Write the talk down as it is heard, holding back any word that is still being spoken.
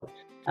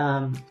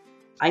Um,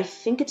 I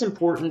think it's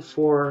important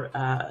for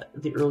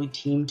the early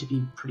team to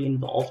be pretty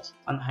involved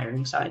on the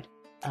hiring side,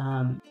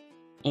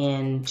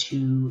 and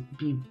to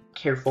be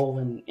careful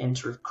and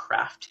sort of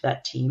craft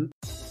that team.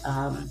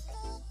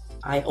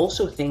 I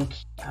also think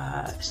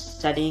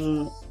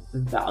setting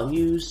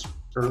values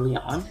early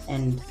on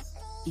and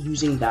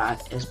using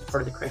that as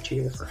part of the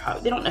criteria for how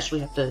they don't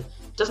necessarily have to,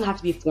 it doesn't have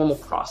to be a formal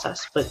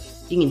process, but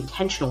being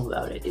intentional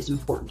about it is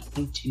important, I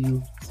think,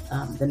 to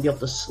then be able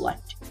to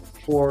select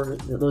for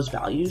those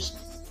values.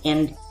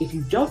 And if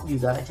you don't do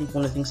that, I think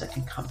one of the things that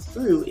can come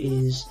through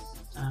is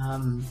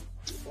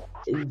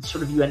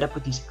sort of you end up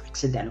with these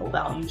accidental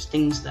values,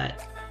 things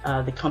that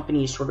the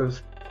company is sort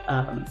of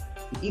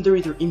either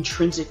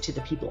intrinsic to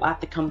the people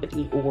at the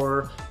company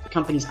or the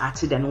company's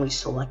accidentally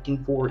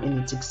selecting for in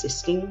its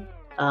existing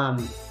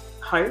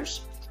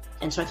hires.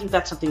 And so I think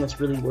that's something that's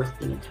really worth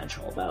being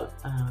intentional about.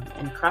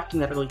 And crafting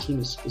that early team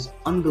is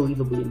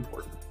unbelievably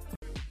important.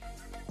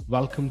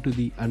 Welcome to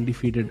the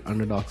Undefeated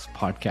Underdogs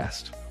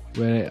podcast,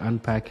 where I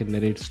unpack and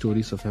narrate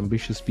stories of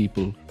ambitious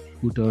people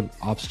who turn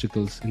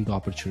obstacles into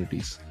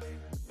opportunities.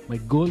 My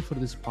goal for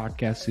this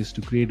podcast is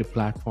to create a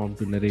platform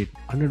to narrate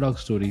underdog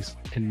stories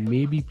and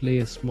maybe play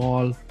a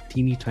small,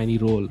 teeny tiny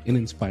role in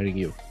inspiring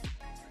you.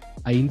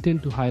 I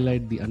intend to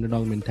highlight the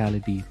underdog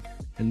mentality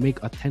and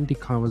make authentic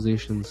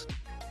conversations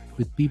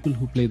with people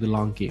who play the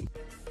long game,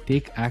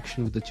 take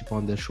action with a chip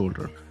on their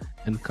shoulder,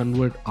 and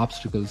convert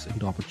obstacles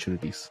into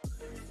opportunities.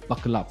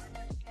 Buckle up,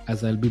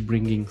 as I'll be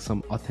bringing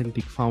some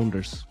authentic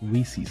founders,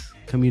 VCs,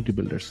 community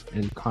builders,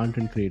 and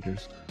content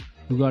creators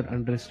who got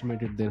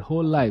underestimated their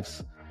whole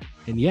lives,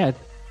 and yet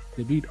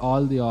they beat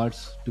all the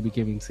odds to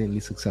become insanely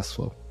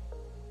successful.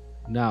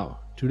 Now,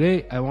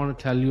 today I want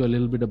to tell you a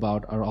little bit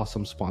about our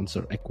awesome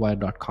sponsor,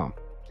 Acquire.com.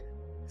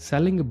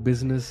 Selling a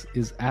business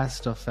is as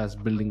tough as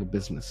building a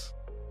business.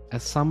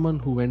 As someone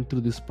who went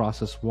through this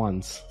process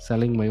once,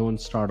 selling my own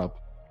startup,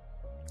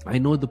 I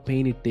know the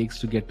pain it takes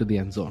to get to the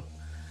end zone.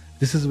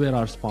 This is where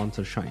our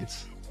sponsor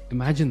shines.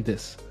 Imagine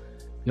this.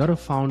 You're a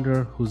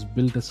founder who's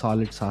built a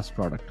solid SaaS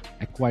product,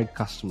 acquired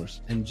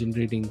customers, and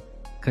generating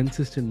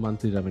consistent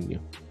monthly revenue.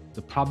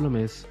 The problem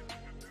is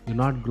you're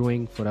not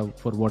growing for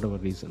whatever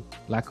reason.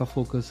 Lack of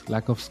focus,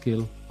 lack of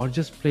skill, or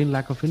just plain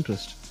lack of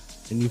interest,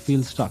 and you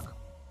feel stuck.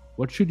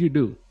 What should you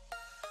do?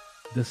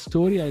 The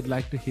story I'd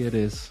like to hear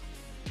is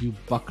you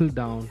buckled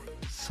down,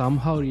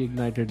 somehow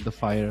reignited the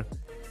fire,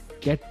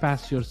 get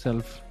past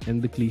yourself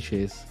and the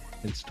cliches,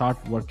 and start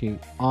working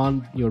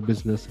on your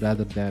business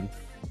rather than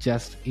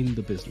just in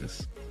the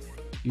business.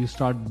 You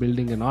start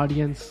building an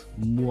audience,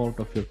 move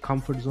out of your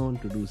comfort zone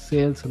to do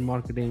sales and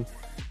marketing,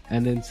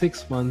 and in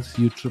 6 months,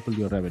 you triple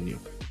your revenue.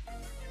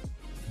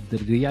 The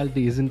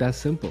reality isn't as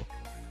simple.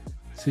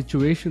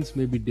 Situations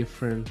may be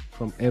different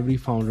from every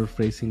founder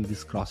facing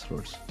this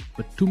crossroads,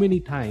 but too many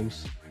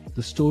times,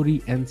 the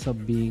story ends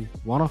up being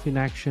one of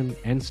inaction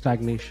and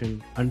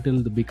stagnation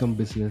until the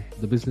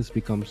business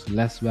becomes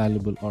less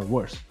valuable or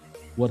worse,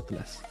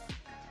 worthless.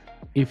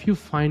 If you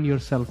find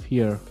yourself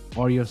here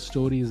or your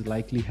story is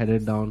likely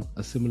headed down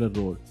a similar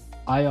road,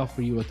 I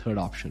offer you a third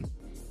option.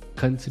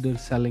 Consider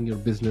selling your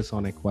business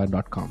on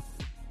Acquire.com.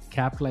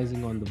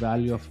 Capitalizing on the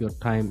value of your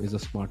time is a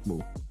smart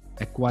move.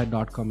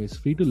 Acquire.com is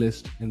free to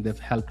list and they've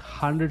helped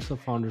hundreds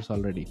of founders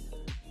already.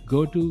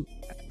 Go to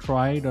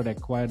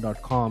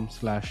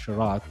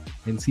try.acquire.com/Sharath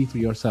and see for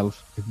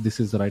yourself if this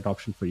is the right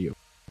option for you.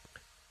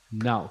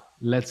 Now,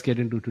 let's get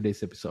into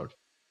today's episode.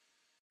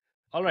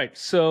 All right.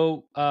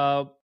 So,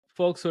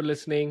 folks who are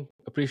listening,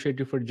 appreciate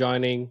you for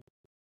joining.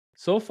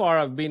 So far,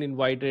 I've been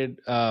invited,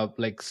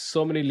 like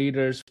so many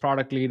leaders,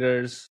 product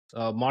leaders,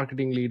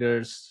 marketing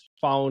leaders,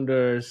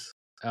 founders,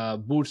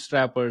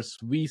 bootstrappers,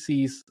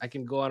 VCs. I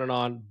can go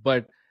on,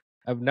 but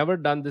I've never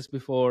done this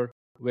before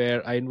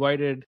where I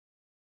invited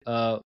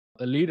a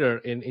leader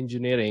in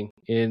engineering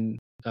in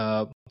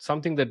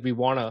something that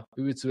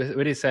it's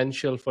very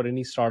essential for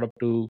any startup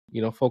to,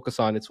 focus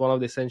on. It's one of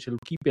the essential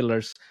key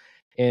pillars.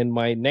 And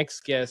my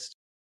next guest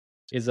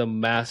is a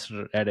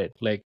master at it.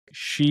 Like,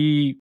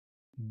 she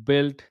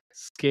built,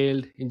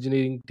 scaled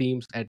engineering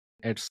teams at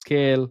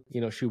scale.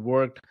 She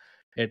worked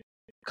at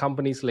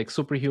companies like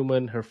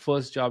Superhuman. Her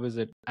first job is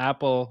at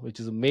Apple,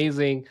 which is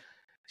amazing.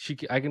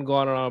 I can go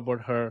on and on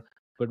about her,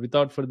 but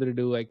without further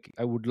ado, I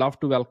would love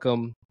to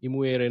welcome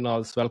Emuye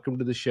Reynolds. Welcome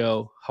to the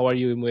show. How are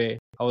you, Emuye?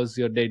 How is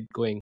your day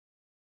going?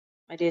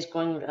 My day is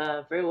going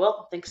very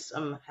well. Thanks.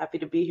 I'm happy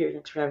to be here.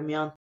 Thanks for having me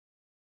on.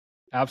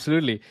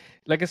 Absolutely.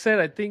 Like I said,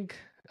 I think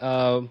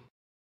I've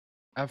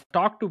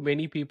talked to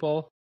many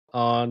people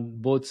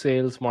on both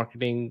sales,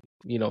 marketing,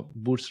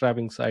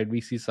 bootstrapping side,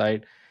 VC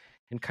side,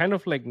 and kind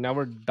of like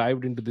never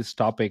dived into this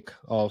topic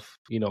of,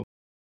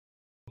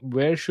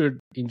 where should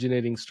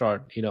engineering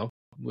start?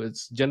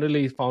 It's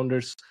generally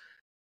founders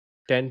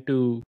tend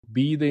to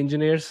be the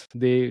engineers.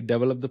 They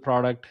develop the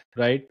product,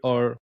 right?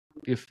 Or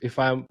if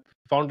I'm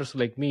founders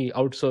like me,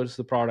 outsource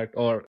the product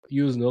or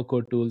use no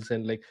code tools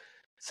and like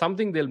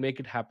something, they'll make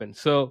it happen.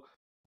 So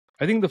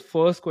I think the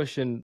first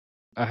question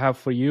I have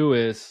for you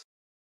is,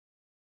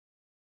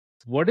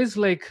 where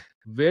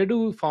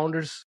do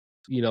founders,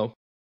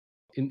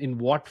 in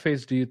what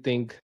phase do you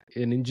think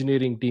an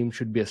engineering team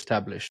should be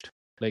established?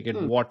 Like at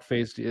Hmm. what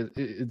phase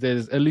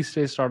there's early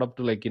stage startup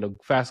to like,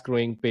 fast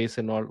growing pace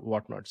and all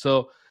whatnot.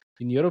 So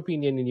in your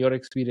opinion, in your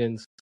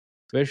experience,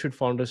 where should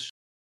founders,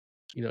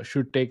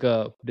 should take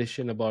a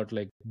decision about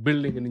like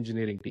building an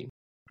engineering team?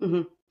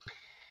 hmm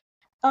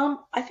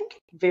I think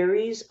it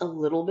varies a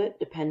little bit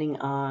depending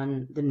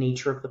on the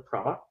nature of the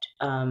product.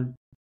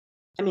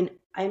 I mean,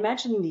 I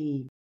imagine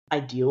the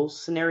ideal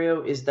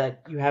scenario is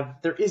that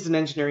there is an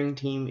engineering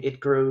team, it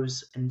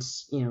grows and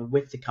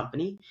with the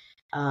company.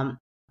 Um,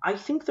 I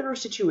think there are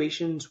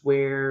situations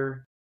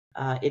where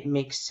it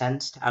makes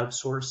sense to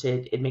outsource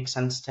it. It makes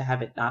sense to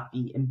have it not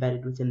be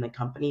embedded within the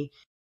company,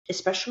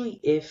 especially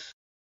if,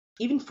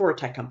 even for a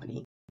tech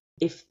company,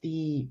 if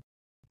the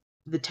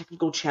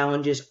technical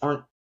challenges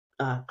aren't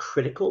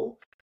critical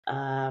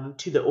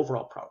to the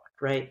overall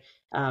product, right?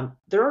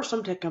 There are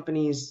some tech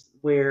companies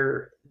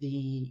where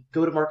the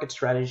go-to-market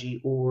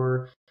strategy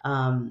or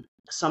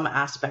some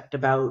aspect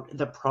about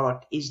the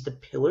product is the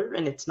pillar,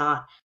 and it's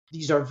not.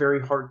 These are very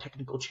hard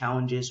technical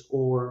challenges,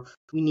 or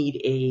we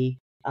need a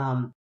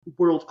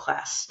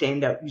world-class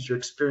standout user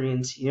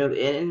experience. And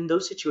in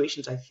those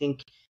situations, I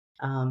think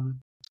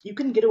you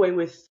can get away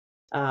with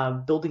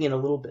building it a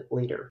little bit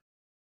later.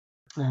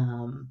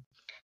 Um,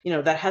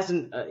 that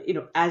hasn't,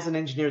 as an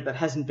engineer, that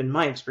hasn't been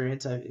my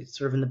experience. It's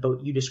sort of in the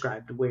boat you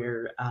described,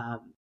 where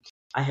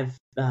I have,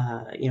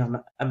 I'm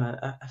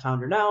a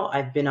founder now.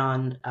 I've been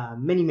on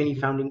many, many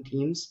founding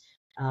teams,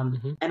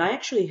 Mm-hmm. and I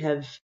actually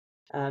have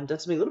done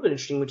something a little bit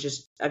interesting, which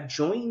is I've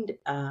joined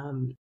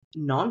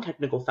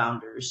non-technical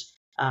founders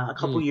a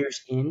couple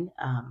years in.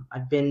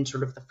 I've been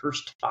sort of the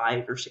first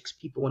 5 or 6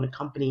 people in a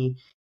company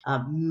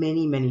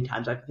many, many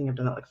times. I think I've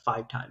done that like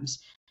 5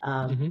 times.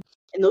 Mm-hmm.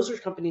 And those are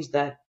companies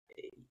that,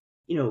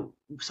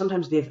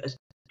 sometimes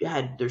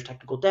there's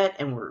technical debt,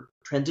 and we're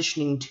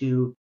transitioning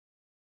to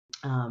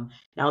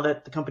now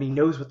that the company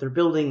knows what they're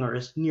building or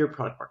is near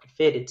product market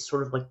fit. It's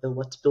sort of like the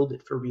let's build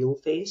it for real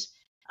phase.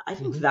 I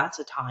think Mm-hmm. that's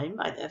a time.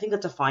 I think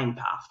that's a fine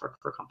path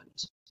for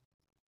companies.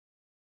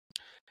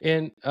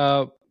 And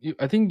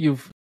I think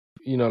you've,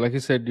 like you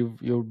said,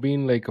 you've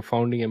been like a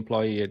founding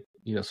employee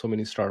at so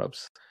many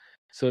startups.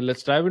 So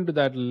let's dive into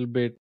that a little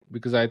bit,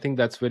 because I think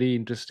that's very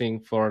interesting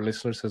for our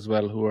listeners as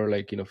well, who are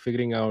like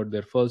figuring out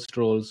their first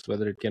roles,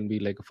 whether it can be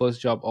like a first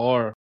job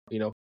or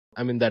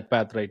I'm in that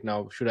path right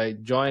now. Should I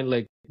join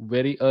like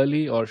very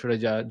early, or should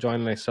I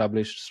join an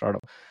established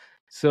startup?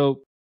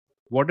 So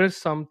what is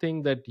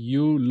something that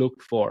you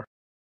looked for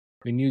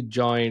when you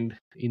joined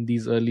in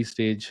these early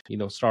stage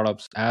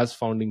startups as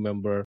founding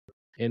member?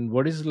 And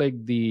what is like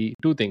the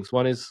two things?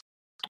 One is,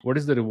 what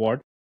is the reward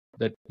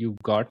that you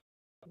got?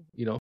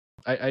 you know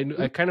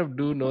I kind of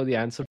do know the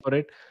answer for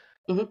it.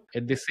 Mm-hmm.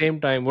 At the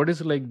same time, what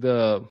is like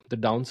the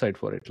downside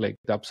for it, like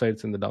the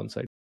upsides and the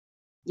downside?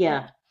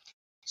 Yeah.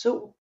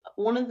 So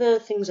one of the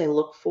things I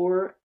look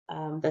for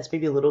that's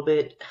maybe a little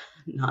bit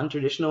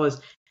non-traditional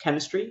is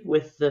chemistry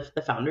with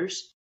the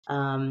founders.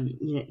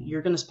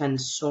 You're going to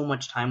spend so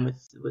much time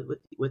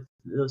with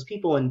those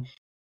people, and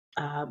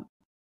um,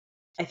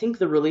 I think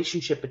the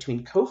relationship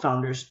between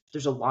co-founders,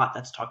 there's a lot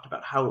that's talked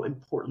about how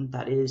important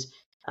that is.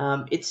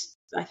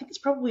 I think it's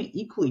probably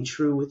equally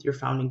true with your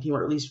founding team,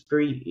 or at least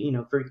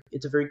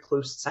it's a very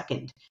close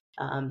second.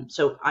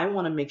 So I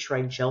want to make sure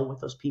I gel with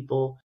those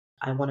people.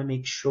 I want to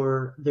make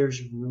sure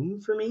there's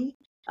room for me,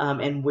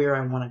 and where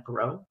I want to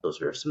grow.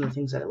 Those are some of the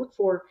things that I look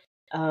for.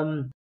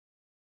 Um,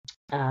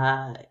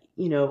 uh,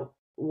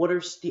 what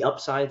are the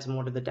upsides and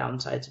what are the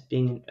downsides of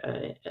being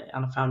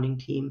on a founding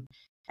team?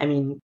 I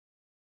mean,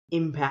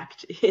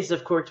 impact is,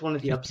 of course, one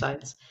of the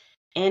upsides.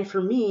 And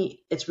for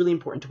me, it's really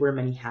important to wear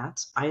many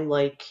hats. I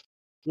like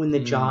when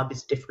the Mm, job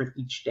is different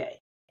each day.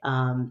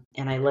 And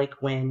I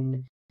like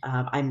when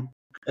I'm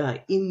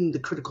in the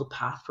critical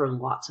path for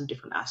lots of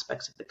different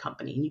aspects of the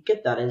company. And you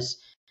get that as,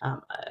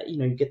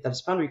 you get that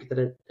as founder, you get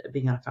that at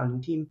being on a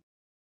founding team.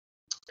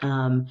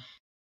 Um,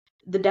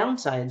 the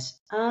downsides,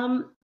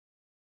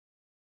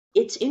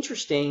 it's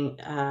interesting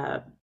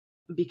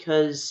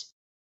because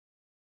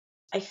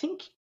I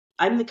think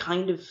I'm the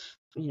kind of,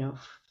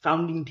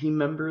 founding team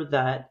member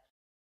that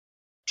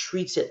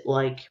treats it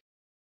like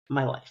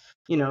my life.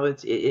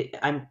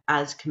 I'm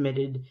as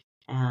committed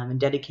and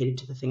dedicated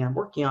to the thing I'm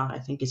working on, I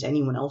think, as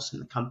anyone else in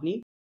the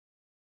company.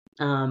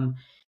 Um,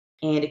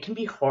 and it can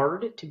be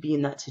hard to be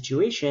in that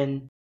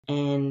situation.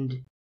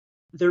 And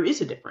there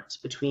is a difference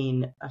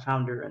between a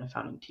founder and a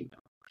founding team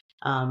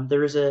member.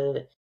 There is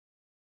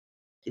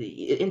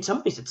in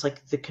some ways, it's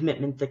like the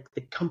commitment that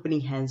the company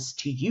has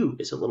to you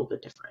is a little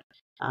bit different.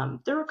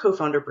 There are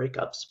co-founder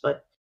breakups,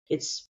 but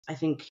it's, I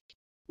think,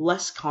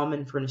 less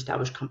common for an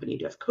established company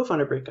to have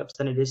co-founder breakups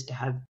than it is to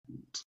have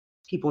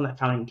people in that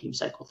founding team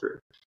cycle through.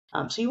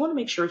 So you want to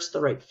make sure it's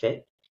the right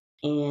fit,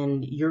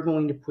 and you're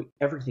going to put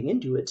everything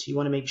into it. So you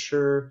want to make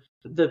sure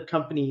the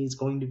company is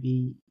going to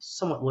be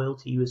somewhat loyal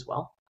to you as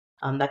well.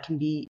 That can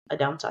be a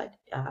downside,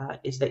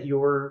 is that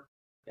your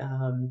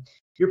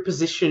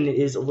position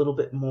is a little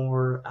bit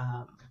more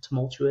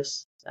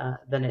tumultuous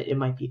than it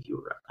might be if you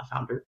were a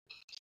founder.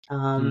 mm,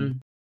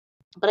 Um,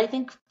 But I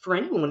think for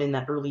anyone in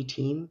that early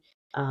team,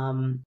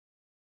 um,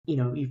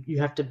 you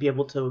have to be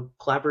able to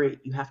collaborate.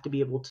 You have to be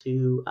able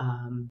to.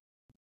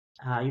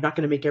 You're not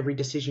going to make every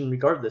decision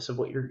regardless of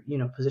what your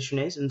position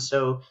is, and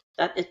so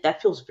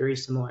that feels very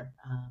similar.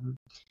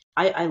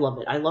 I love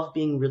it. I love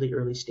being really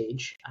early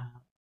stage.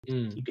 You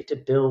Mm, get to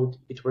build,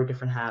 you get to wear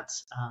different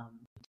hats,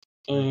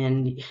 right.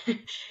 and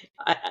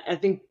I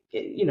think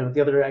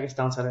the other, I guess,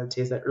 downside I would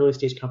say is that early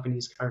stage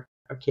companies are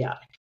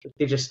chaotic.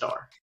 They just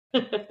are.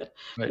 But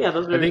Right. yeah,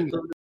 those I are think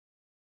those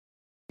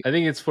I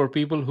think it's for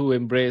people who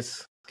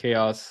embrace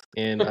chaos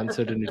and are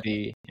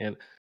uncertainty. And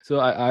so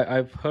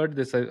I've heard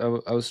this. I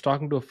was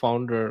talking to a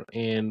founder,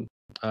 and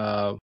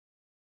uh,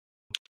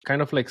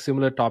 kind of like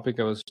similar topic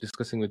I was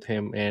discussing with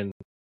him, and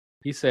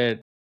he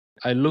said,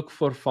 I look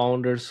for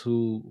founders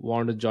who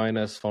want to join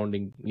us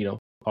founding,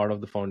 part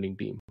of the founding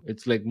team.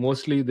 It's like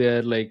mostly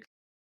they're like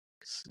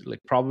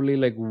probably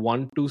like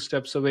 1-2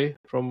 steps away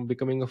from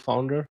becoming a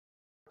founder,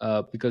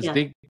 because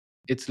yeah.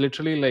 it's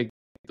literally like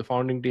the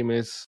founding team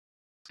is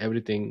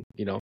everything,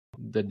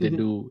 that they Mhm.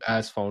 do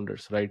as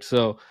founders, right?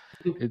 So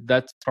Mhm.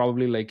 that's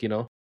probably like,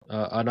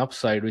 an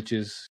upside, which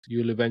is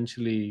you'll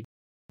eventually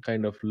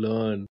kind of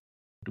learn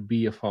to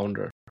be a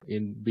founder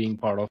in being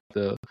part of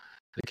the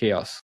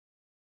chaos.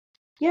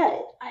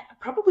 Yeah, I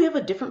probably have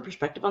a different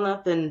perspective on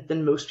that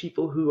than most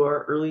people who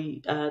are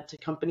early to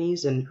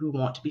companies and who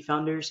want to be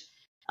founders.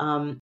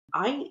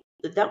 I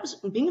that was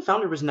being a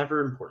founder was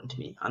never important to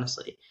me,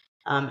 honestly.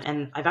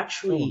 And I've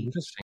Oh, actually,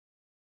 interesting.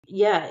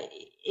 yeah,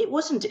 it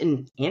wasn't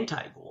an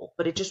anti-goal,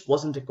 but it just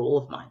wasn't a goal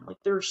of mine. Like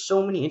there are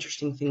so many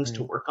interesting things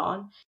to Right. work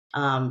on.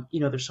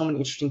 There's so many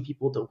interesting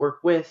people to work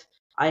with.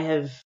 I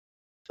have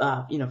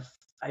uh, you know,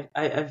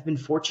 I've been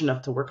fortunate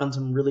enough to work on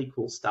some really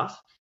cool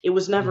stuff. It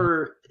was Mhm.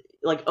 never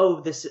like,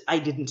 oh, this, I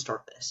didn't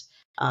start this.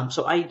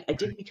 So I Right.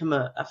 did become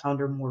a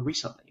founder more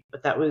recently,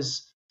 but that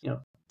was,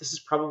 this is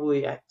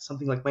probably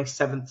something like my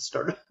seventh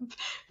startup,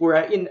 where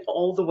in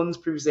all the ones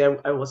previously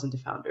I wasn't a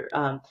founder.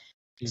 Mm.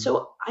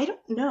 So I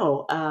don't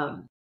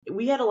know.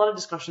 We had a lot of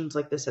discussions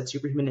like this at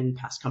Superhuman in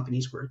past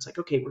companies where it's like,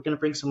 okay, we're going to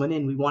bring someone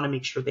in. We want to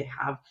make sure they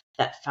have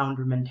that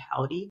founder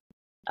mentality.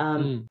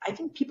 Mm. I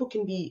think people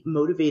can be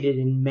motivated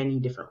in many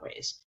different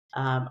ways.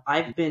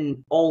 I've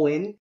been all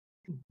in,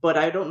 but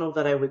I don't know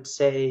that I would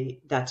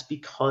say that's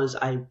because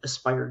I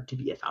aspired to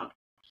be a founder.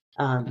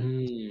 Um,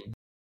 Mm.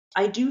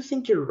 I do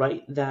think you're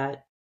right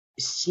that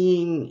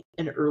seeing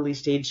an early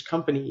stage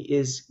company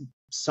is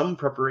some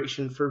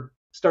preparation for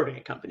starting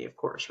a company, of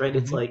course, right?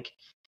 It's Mhm. like,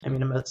 I Mm.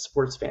 mean, I'm a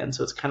sports fan,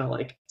 so it's kind of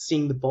like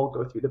seeing the ball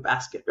go through the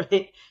basket,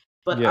 right?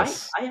 But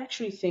Yes. I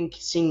actually think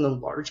seeing a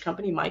large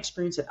company, my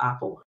experience at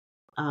Apple,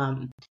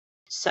 um,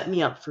 set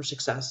me up for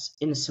success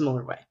in a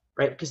similar way,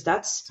 right? Because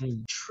that's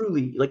Mm.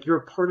 truly like you're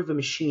a part of a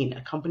machine,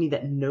 a company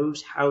that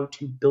knows how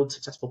to build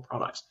successful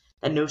products,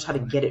 that knows how to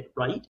Right. get it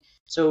right.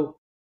 So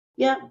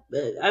yeah,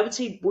 I would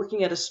say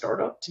working at a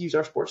startup, to use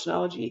our sports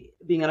analogy,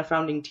 being on a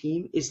founding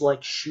team is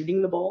like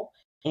shooting the ball,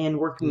 and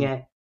working Mm.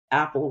 at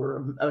Apple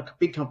or a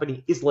big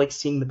company is like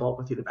seeing the ball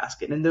go through the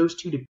basket. And those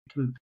two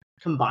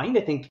combined,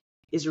 I think,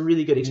 is a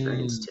really good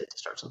experience Mm. to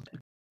start something.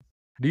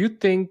 Do you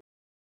think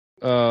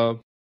uh,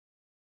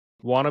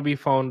 wannabe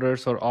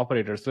founders or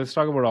operators, let's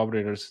talk about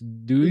operators,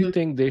 do you Mhm.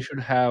 think they should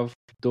have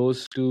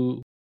those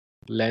two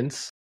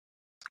lens,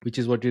 which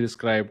is what you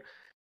described,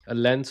 a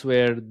lens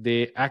where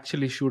they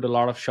actually shoot a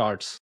lot of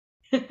shots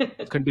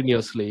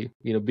continuously,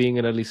 being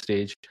an early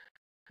stage,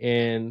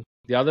 and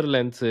the other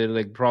lens is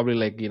like probably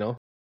like,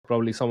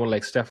 probably someone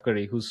like Steph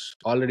Curry who's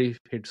already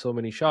hit so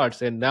many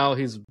shots and now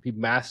he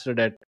mastered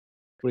at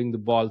putting the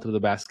ball through the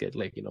basket,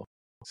 like,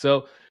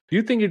 so do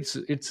you think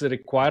it's a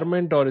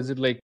requirement, or is it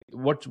like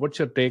what's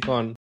your take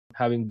on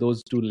having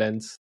those two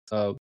lens,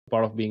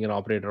 part of being an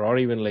operator or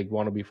even like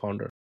wannabe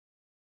founder?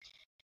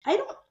 I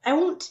don't.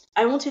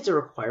 I won't say it's a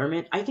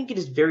requirement. I think it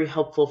is very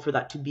helpful for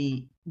that to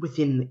be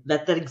within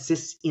that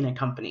exists in a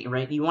company,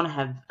 right? You want to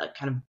have a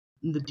kind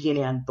of the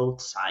DNA on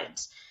both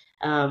sides.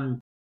 Um,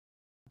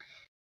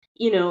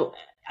 you know,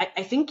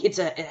 I think it's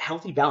a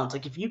healthy balance.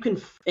 Like if you can,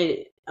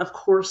 of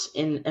course,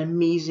 an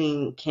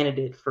amazing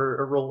candidate for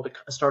a role at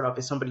a startup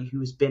is somebody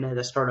who's been at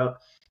a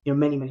startup,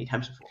 many, many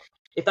times before.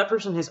 If that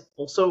person has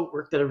also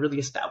worked at a really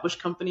established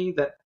company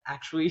that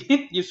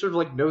actually you sort of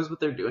like knows what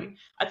they're doing,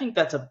 I think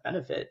that's a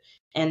benefit.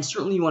 And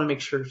certainly you want to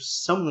make sure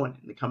someone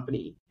in the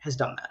company has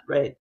done that,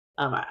 right?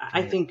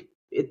 I Right. think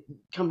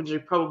companies are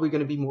probably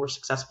going to be more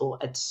successful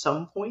at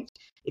some point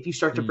if you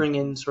start to Mm. bring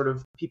in sort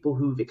of people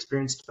who've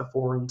experienced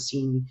before and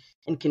seen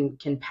and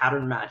can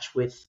pattern match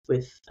with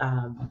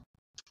an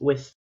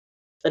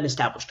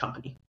established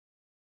company.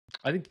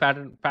 I think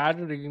pattern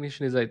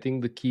recognition is, I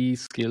think, the key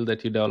skill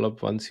that you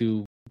develop once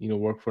you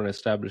work for an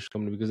established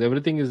company, because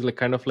everything is like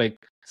kind of like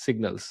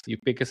signals. You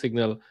pick a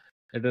signal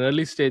at an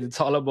early stage. It's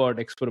all about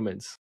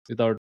experiments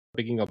without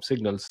picking up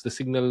signals. The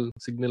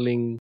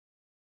signaling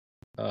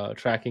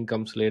tracking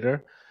comes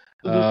later.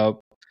 Mm-hmm. Uh,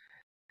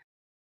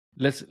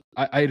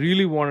 I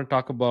really want to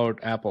talk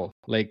about Apple.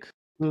 Like,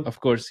 of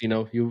course,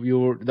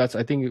 you that's,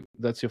 I think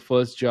that's your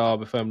first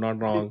job, if I'm not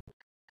Mm-hmm. wrong,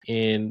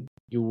 and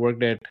you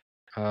worked at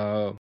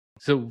uh,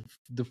 So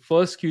the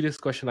first curious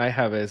question I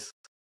have is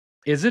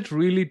it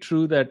really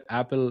true that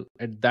Apple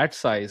at that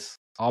size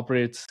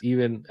operates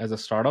even as a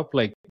startup?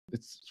 Like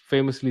it's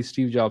famously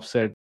Steve Jobs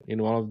said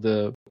in one of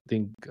the I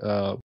think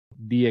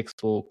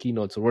DXO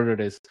keynotes or whatever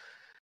it is,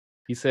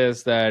 he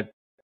says that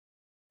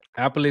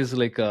Apple is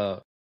like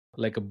a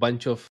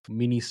bunch of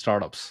mini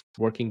startups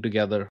working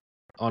together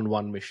on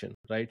one mission,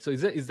 right? So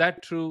is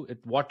that true?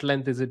 At what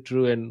length is it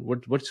true? And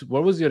what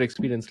was your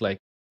experience like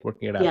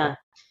working at Apple? Yeah.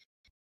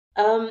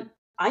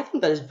 I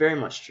think that is very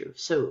much true.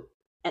 So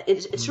it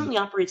Mm. certainly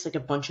operates like a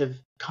bunch of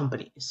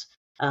companies.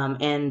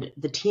 And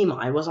the team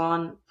I was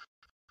on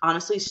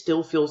honestly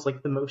still feels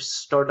like the most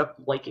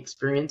startup-like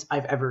experience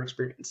I've ever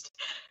experienced.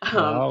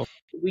 Um, Wow.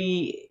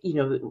 we, you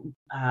know,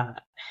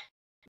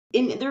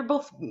 there are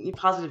both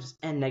positives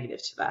and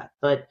negatives to that,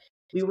 but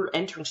we were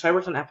entering. So I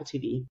worked on Apple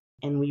TV,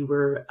 and we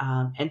were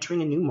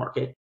entering a new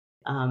market.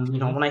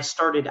 Hmm. When I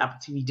started, Apple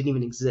TV didn't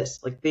even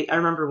exist. I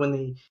remember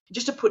when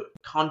just to put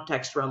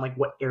context around like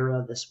what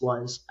era this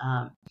was.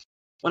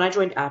 When I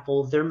joined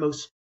Apple, their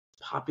most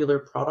popular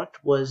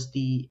product was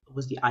the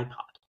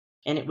iPod,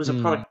 and it was a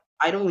Mm. product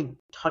I'd only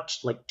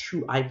touched like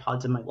two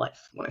iPods in my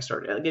life when I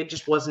started. Like, it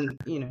just wasn't.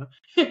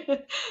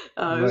 It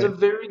was a Right.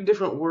 very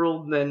different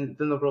world than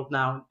the world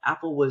now.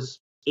 Apple was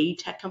a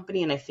tech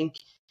company, and I think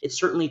it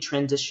certainly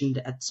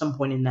transitioned at some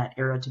point in that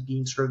era to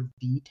being sort of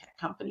the tech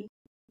company.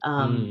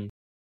 Um, Mm.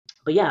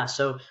 but yeah,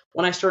 so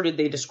when I started,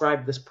 they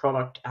described this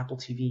product, Apple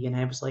TV, and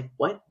I was like,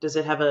 "What? Does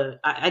it have a?"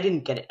 I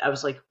didn't get it. I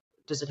was like,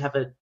 "Does it have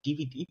a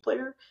DVD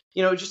player?"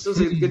 Just as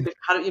it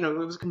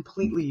was a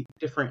completely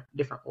different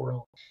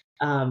world.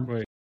 Um,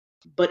 Right.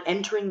 but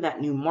entering that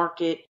new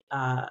market,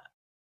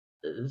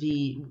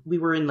 we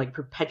were in like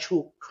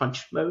perpetual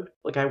crunch mode.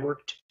 Like I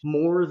worked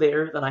more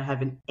there than I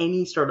have in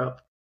any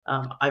startup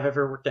I've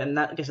ever worked at, and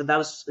that, like I said, that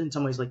was in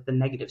some ways like the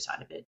negative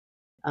side of it,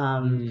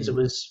 because Mm. it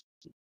was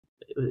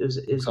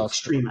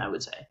Exhausting. extreme, I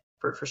would say,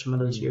 for some of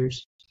those Mm.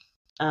 years.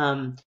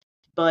 Um,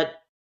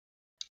 but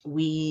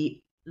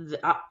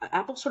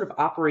Apple sort of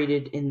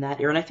operated in that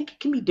era, and I think it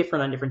can be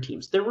different on different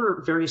teams. There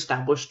were very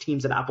established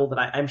teams at Apple that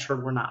I'm sure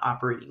were not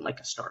operating like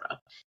a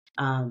startup,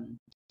 um,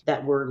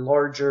 that were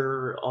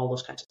larger, all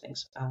those kinds of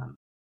things.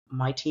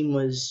 My team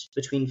was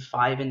between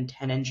 5 and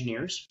 10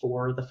 engineers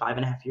for the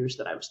 5.5 years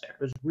that I was there.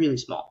 It was really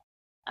small.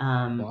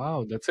 Um,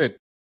 Wow, that's it.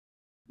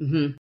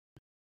 mhm.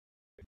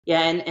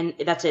 Yeah, and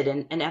that's it.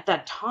 And at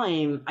that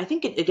time, I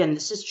think again,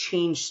 this has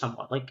changed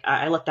somewhat. Like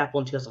I left Apple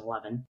in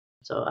 2011,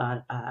 so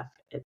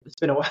it's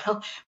been a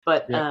while.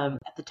 But Yeah.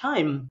 at the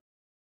time,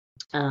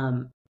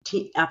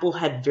 Apple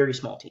had very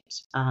small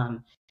teams,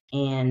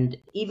 and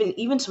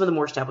even some of the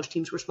more established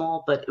teams were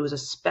small. But it was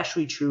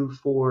especially true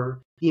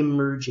for the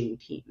emerging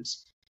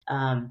teams.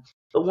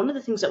 But one of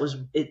the things that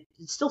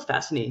it's still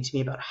fascinating to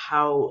me about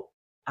how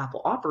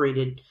Apple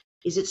operated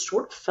is it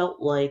sort of felt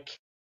like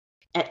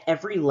at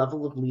every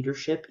level of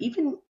leadership,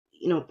 even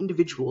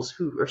individuals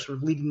who are sort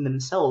of leading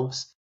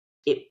themselves,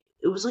 it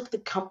was like the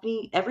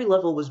company, every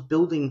level was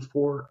building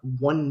for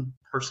one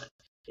person.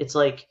 It's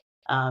like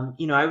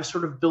I was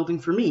sort of building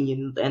for me,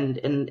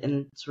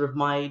 and sort of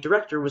my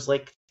director was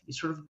like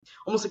sort of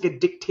almost like a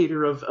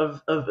dictator of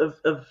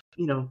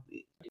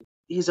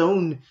his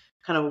own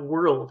kind of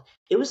world.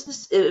 It was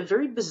this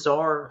very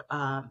bizarre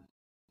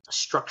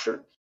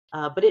structure,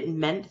 but it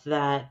meant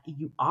that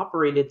you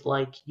operated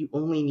like you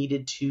only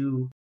needed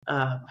to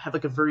have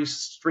like a very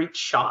straight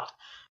shot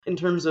in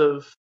terms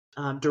of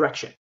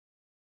direction.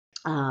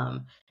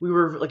 We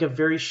were like a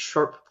very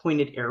sharp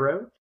pointed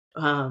arrow,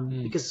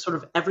 Mm. because sort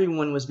of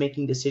everyone was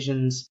making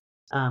decisions,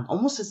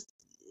 almost as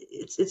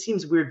it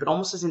seems weird, but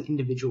almost as an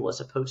individual as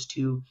opposed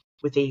to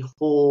with a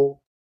whole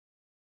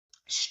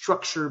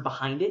structure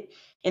behind it.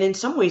 And in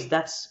some ways,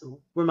 that's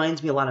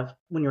reminds me a lot of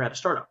when you're at a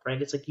startup,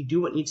 right? It's like you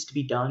do what needs to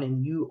be done,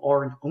 and you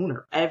are an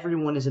owner.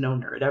 Everyone is an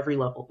owner at every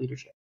level of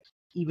leadership,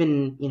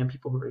 even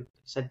people who are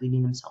said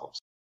leading themselves.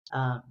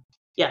 Um,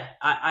 yeah,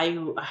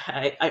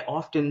 I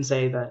often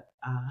say that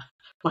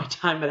my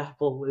time at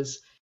Apple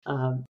was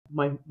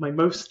my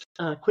most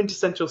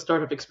quintessential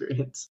startup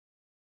experience.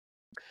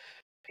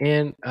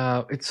 And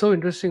it's so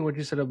interesting what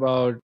you said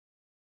about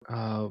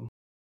um,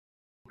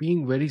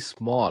 being very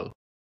small.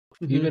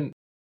 Hmm.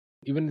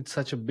 Even it's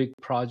such a big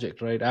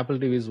project, right? Apple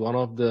TV is one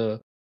of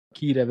the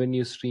key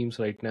revenue streams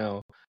right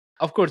now.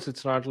 Of course,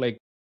 it's not like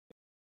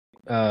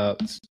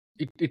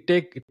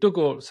it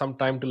took some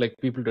time to like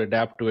people to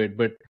adapt to it,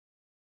 but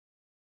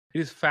it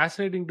is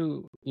fascinating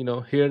to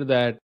hear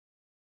that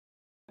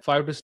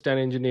 5 to 10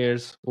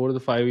 engineers over the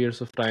 5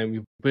 years of time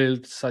you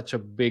built such a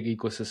big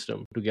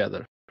ecosystem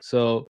together.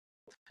 So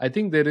I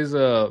think there is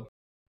a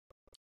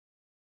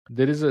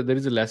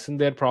lesson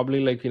there, probably,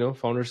 like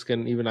founders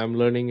can, even I'm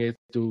learning it,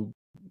 to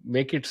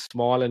make it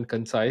small and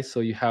concise, so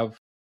you have,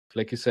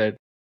 like you said,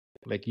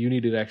 like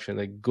unidirection,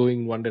 like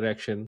going one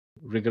direction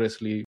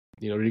rigorously,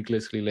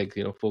 ridiculously, like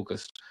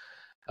focused.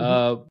 Hmm.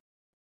 uh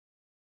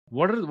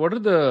what are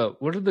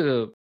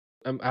the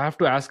I have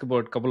to ask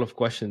about a couple of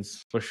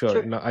questions for sure.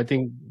 Sure. Now, I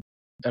think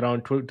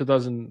around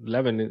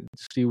 2011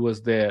 Steve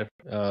was there,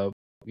 on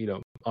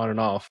and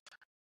off.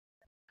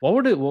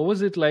 What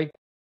was it like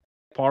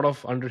part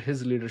of under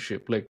his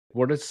leadership? Like,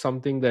 what is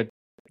something that,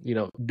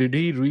 did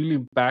he really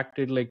impact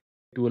it like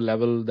to a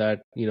level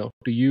that,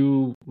 to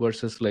you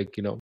versus like,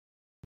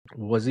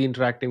 was he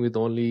interacting with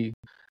only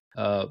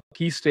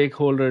key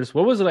stakeholders?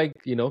 What was like,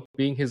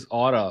 being his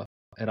aura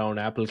around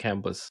Apple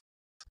campus?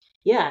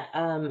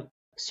 Yeah.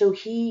 So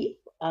he,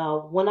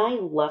 when I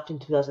left in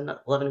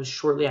 2011, it was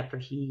shortly after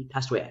he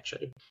passed away,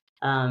 actually.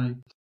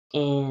 Um,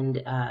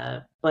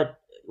 but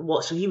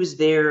well, so he was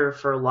there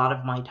for a lot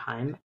of my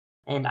time,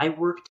 and I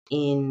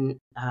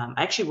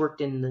actually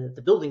worked in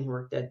the building he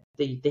worked at.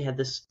 They had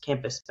this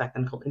campus back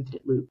then called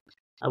Infinite Loop,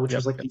 which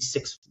was Yep. like these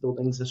 6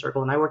 buildings in a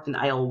circle, and I worked in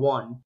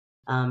IL1.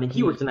 And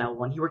he Mm. worked in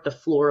IL1. He worked a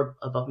floor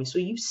above me, so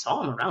you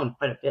saw him around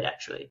quite a bit,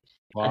 actually.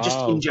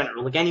 Just in Wow.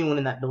 general, like anyone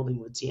in that building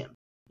would see him.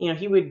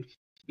 He would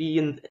be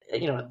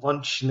at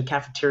lunch in the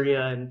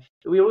cafeteria, and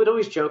we would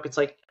always joke, it's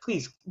like,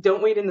 please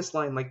don't wait in this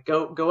line, like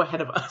go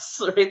ahead of us.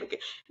 Right?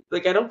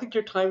 Like I don't think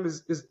your time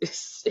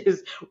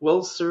is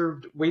well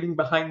served waiting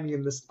behind me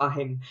in this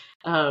line.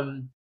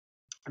 And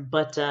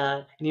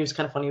he was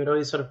kind of funny. He would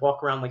always sort of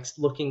walk around like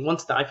looking.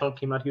 Once the iPhone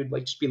came out, he would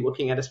like just be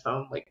looking at his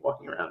phone, like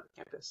walking around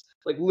the campus,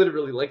 like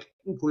literally like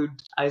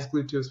eyes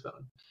glued to his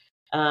phone.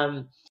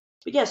 um,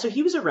 but yeah, so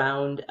he was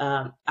around.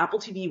 Apple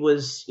TV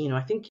was,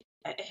 I think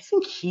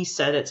he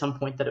said at some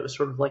point that it was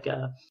sort of like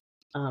a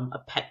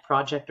pet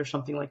project or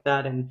something like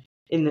that. And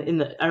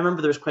I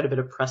remember there was quite a bit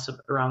of press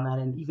around that,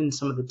 and even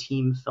some of the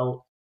team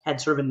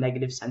had sort of a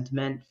negative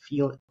sentiment,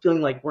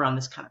 feeling like we're on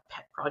this kind of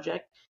pet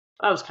project.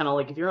 I was kind of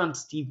like, if you're on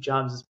Steve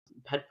Jobs'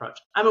 pet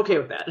project, I'm okay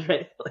with that,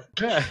 right? Like,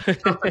 Yeah.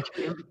 sounds like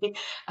me.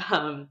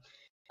 Um,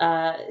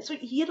 so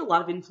he had a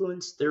lot of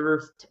influence. There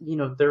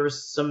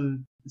was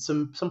some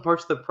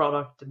parts of the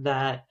product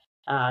that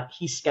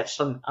he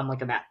sketched on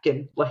like a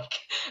napkin. Like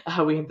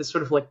we had this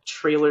sort of like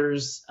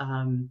trailers.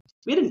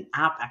 We had an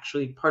app,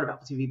 actually, part of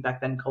Apple TV back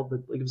then, called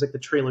it was like the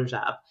Trailers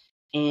app,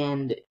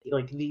 and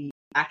like the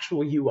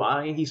actual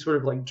UI he sort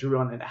of like drew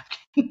on a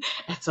napkin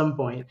at some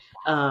point.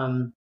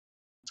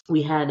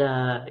 We had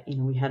a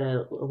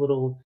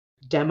little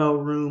demo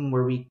room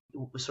where we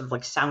was sort of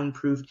like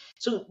soundproofed.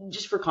 So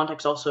just for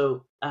context,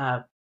 also,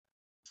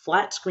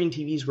 flat screen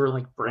TVs were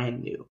like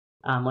brand new.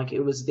 Like it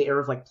was the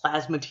era of like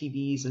plasma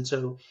TVs, and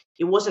so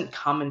it wasn't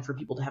common for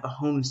people to have a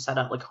home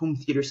setup, like home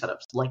theater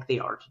setups, like they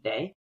are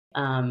today.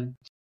 Um,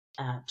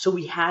 so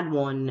we had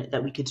one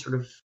that we could sort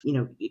of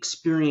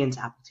experience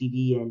Apple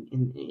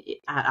TV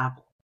at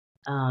Apple.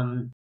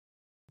 Um,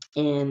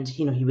 and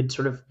he would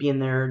sort of be in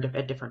there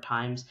at different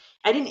times.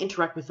 I didn't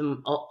interact with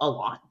him a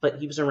lot, but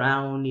he was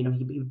around. He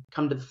would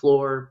come to the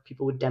floor.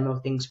 People would demo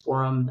things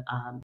for him,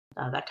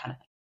 that kind of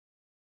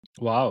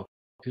Wow.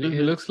 It thing.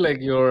 looks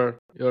like you're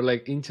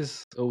like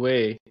inches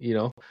away,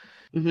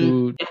 Hmm.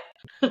 to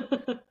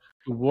Hmm.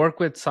 to work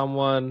with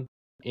someone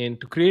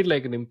and to create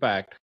like an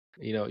impact.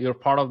 You're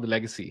part of the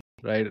legacy,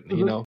 right?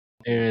 Hmm.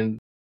 And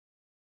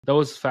that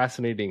was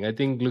fascinating. I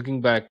think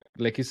looking back,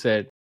 like you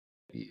said,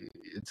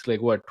 it's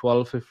like what,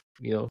 12,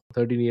 15,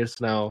 13 years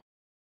now.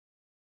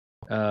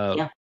 Uh,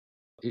 Yeah.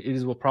 it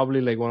is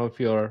probably like one of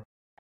your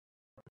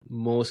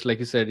most, like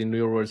you said, in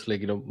your words,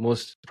 like,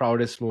 most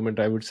proudest moment,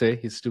 I would say,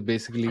 is to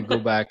basically go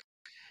back.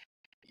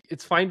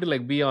 It's fine to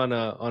like be on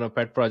a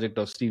pet project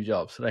of Steve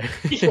Jobs, right?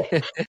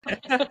 Yeah.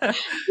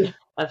 Yeah,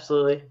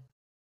 absolutely.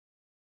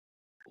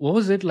 What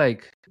was it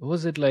like? What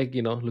was it like,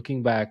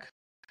 looking back,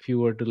 if you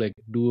were to like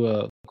do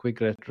a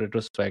quick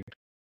retrospect,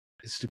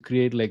 is to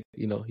create like,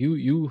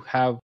 you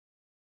have,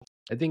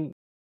 I think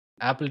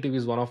Apple TV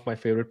is one of my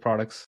favorite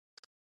products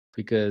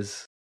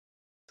because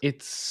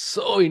it's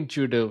so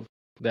intuitive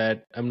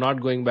that I'm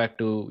not going back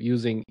to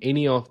using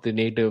any of the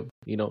native,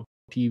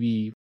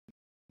 TV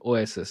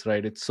OSs,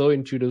 right? It's so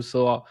intuitive,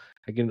 so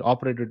I can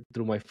operate it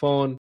through my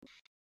phone.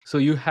 So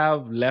you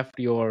have left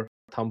your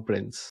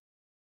thumbprints,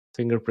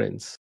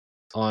 fingerprints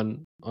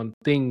on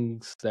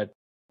things that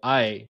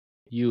I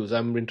use.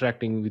 I'm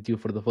interacting with you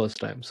for the first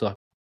time. So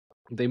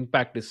the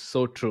impact is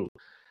so true.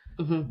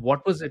 Hmm.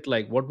 What was it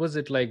like? What was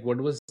it like? What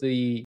was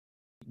the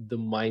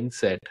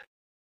mindset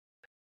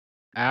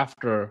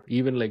after,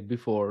 even like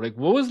before? Like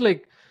what was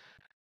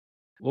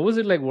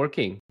it like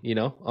working,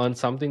 on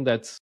something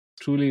that's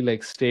truly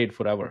like stayed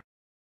forever?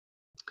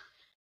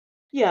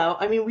 Yeah,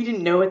 I mean, we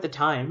didn't know at the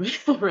time,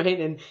 right?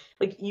 And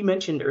like you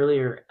mentioned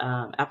earlier,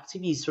 Apple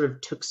TV sort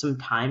of took some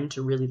time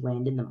to really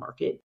land in the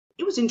market.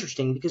 It was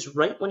interesting because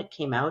right when it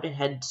came out, it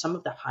had some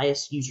of the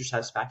highest user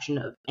satisfaction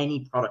of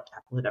any product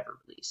Apple had ever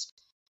released.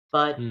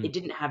 But Hmm. it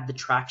didn't have the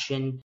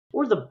traction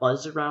or the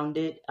buzz around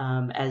it,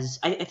 as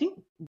I think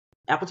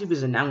Apple TV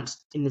was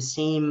announced in the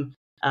same,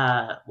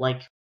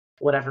 like,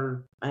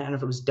 whatever, I don't know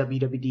if it was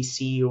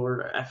WWDC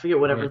or I forget,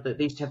 whatever, Right. that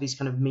they used to have these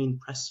kind of main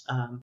press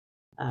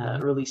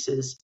Mhm.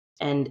 releases.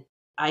 And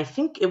I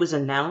think it was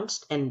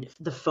announced, and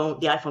the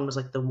iPhone was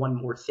like the one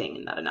more thing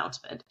in that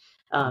announcement.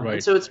 And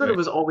Right. so it sort of Right.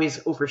 was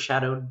always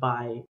overshadowed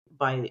by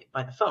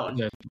the phone.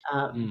 That.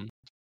 Um, Mm.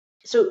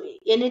 so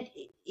in it,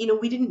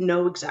 we didn't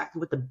know exactly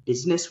what the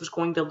business was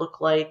going to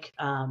look like.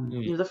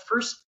 Mm. The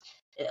first,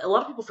 a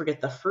lot of people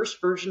forget the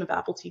first version of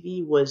Apple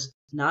TV was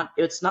not,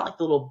 it's not like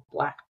the little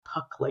black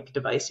puck-like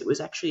device. It was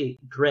actually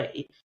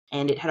gray,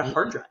 and it had a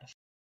hard Mhm. drive.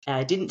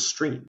 It didn't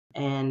stream,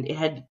 and it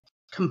had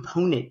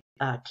component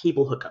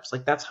cable hookups.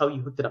 Like that's how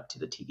you hooked it up to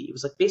the TV. It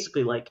was like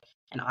basically like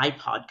an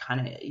iPod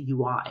kind of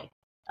UI.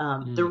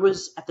 There Mm.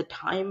 was, at the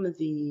time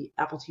the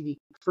Apple TV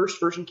first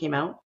version came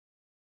out,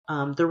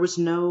 there was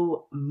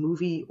no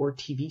movie or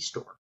TV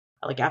store.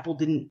 Like Apple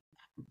didn't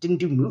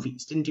do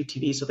movies, didn't do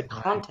TV, so the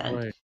Right, content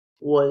right,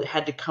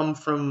 had to come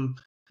from,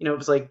 it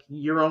was like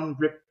your own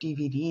ripped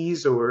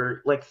DVDs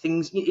or like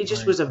things. It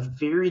just right. was a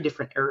very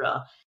different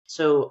era.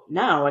 So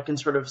now I can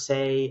sort of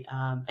say,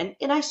 and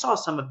I saw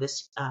some of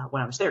this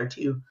when I was there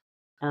too.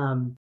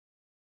 Um,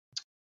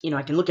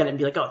 I can look at it and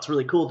be like, oh, it's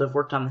really cool to have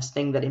worked on this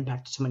thing that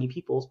impacted so many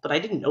people. But I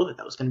didn't know that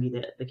that was going to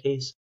be the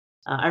case.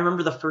 I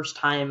remember the first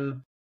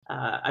time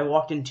I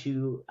walked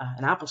into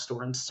an Apple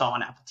store and saw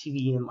an Apple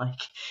TV, and like,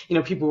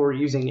 people were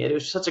using it. It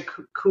was such a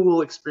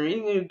cool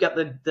experience. You got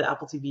the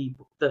Apple TV,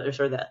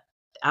 the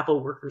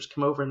Apple workers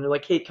come over and they're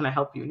like, hey, can I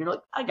help you? And you're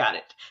like, I got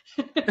it.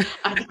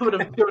 I know what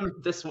I'm doing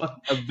with this one.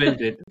 I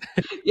built it.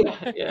 Yeah,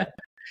 yeah.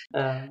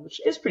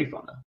 Which is pretty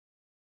fun though.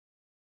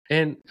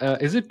 And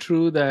is it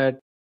true that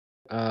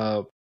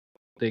uh,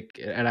 like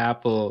at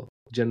Apple,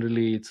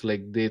 generally it's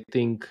like they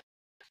think,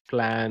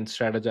 plan,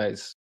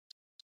 strategize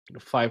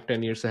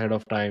 5-10 years ahead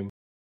of time?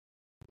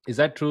 Is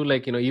that true?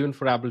 Like, even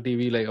for Apple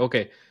TV, like,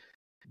 okay,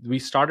 we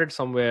started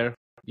somewhere,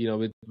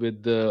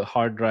 with the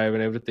hard drive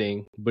and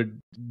everything, but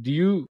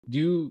do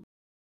you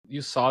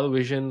saw the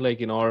vision,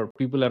 like, or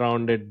people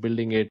around it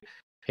building it,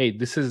 hey,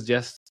 this is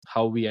just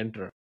how we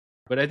enter?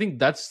 But I think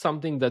that's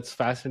something that's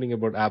fascinating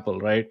about Apple,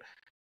 right?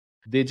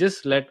 They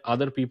just let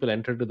other people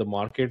enter to the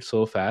market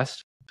so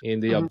fast,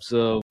 and they Hmm.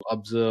 observe,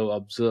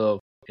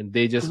 and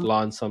they just Hmm.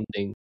 launch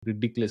something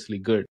ridiculously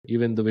good.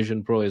 Even the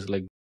Vision Pro is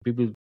like,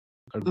 people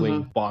are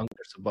going Hmm.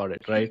 bonkers about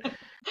it, right?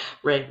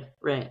 Right,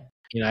 right.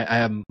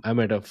 I'm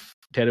at a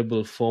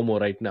terrible FOMO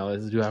right now.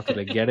 Do you have to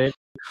like get it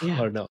Yeah.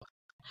 or no?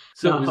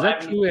 No, So is I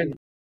that haven't true? even.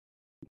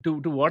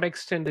 And to what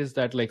extent is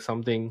that like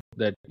something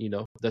that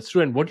that's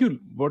true? And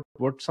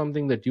what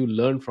something that you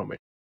learn from it?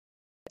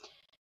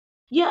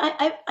 Yeah,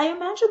 I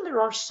imagine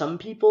there are some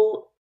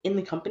people in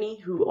the company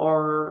who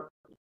are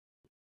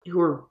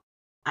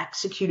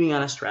executing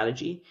on a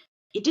strategy.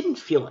 It didn't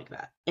feel like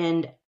that,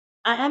 and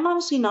I'm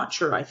honestly not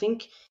sure. I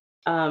think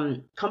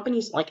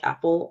companies like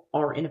Apple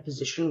are in a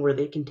position where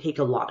they can take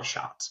a lot of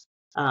shots.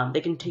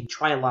 They can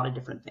try a lot of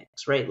different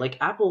things, right? Like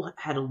Apple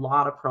had a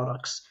lot of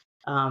products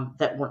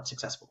that weren't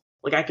successful.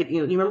 Like I could,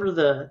 you remember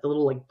the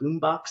little like boom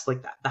box,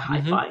 like that, the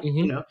Mm-hmm, hi-fi,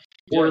 mm-hmm.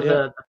 Yeah, or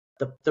yeah.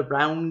 the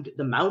round,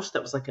 the mouse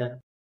that was like a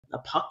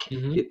puck.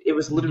 Mm-hmm, It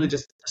was mm-hmm. literally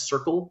just a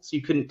circle, so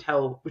you couldn't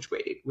tell which way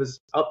it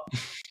was up.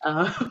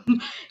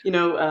 Um,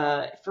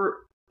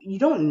 for you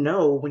don't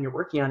know when you're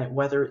working on it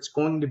whether it's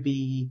going to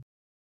be,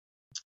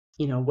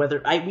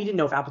 whether we didn't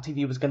know if Apple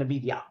TV was going to be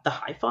the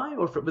hi-fi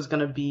or if it was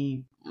going to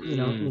be, I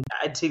Mm, mean,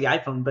 I'd say the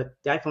iPhone, but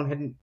the iPhone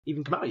hadn't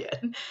even come out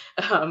yet.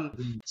 Um,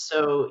 mm,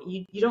 so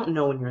you don't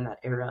know when you're in that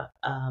era.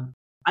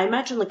 I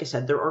imagine, like I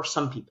said, there are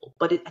some people,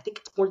 but I think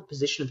it's more the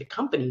position of the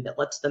company that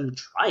lets them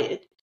try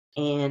it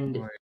and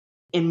right.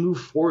 and move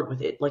forward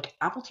with it. Like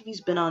Apple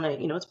TV's been on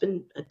it's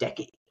been a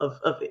decade of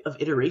Right.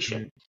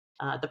 iteration.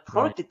 The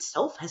Right. product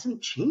itself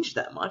hasn't changed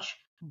that much,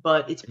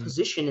 but its Mm,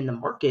 position in the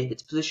market,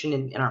 its position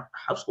in our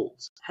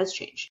households has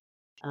changed.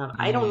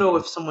 I don't know mm,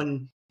 if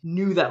someone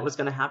knew that was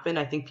going to happen.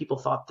 I think people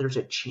thought there's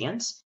a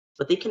chance,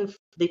 but they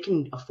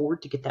can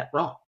afford to get that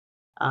wrong,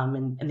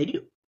 and they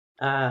do.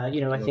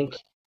 I love think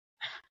that.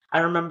 I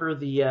remember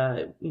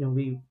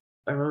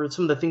I remember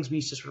some of the things we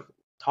used to sort of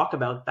talk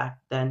about back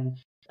then.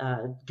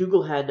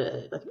 Google had,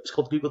 I think it was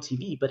called Google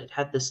TV, but it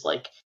had this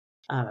like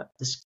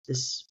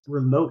this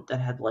remote that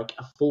had like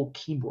a full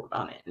keyboard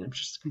on it, and it was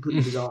just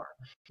completely bizarre.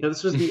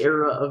 This was the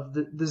era of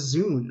the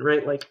Zune,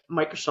 right? Like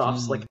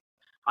Microsoft's like Mm,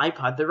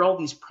 iPod. There are all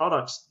these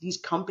products these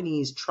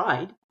companies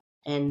tried,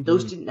 and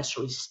those mm, didn't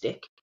necessarily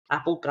stick.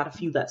 Apple got a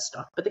few that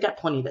stuck, but they got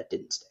plenty that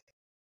didn't stick.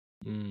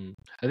 mm.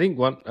 I think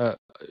one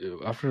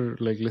after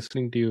like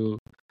listening to you,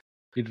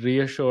 it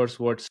reassures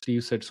what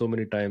Steve said so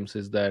many times,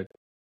 is that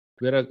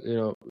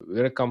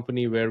we're a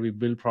company where we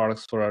build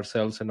products for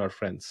ourselves and our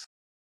friends,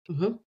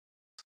 Hmm.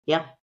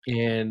 Yeah.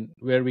 and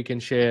where we can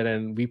share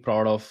and be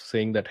proud of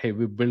saying that, hey,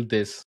 we built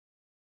this,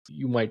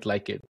 you might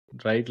like it,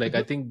 right? Like,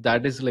 I Hmm. think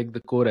that is like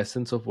the core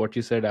essence of what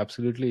you said.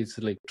 Absolutely, it's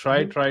like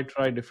Hmm.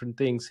 try different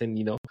things, and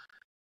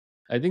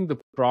I think the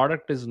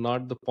product is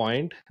not the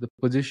point, the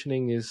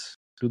positioning is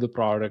to the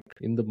product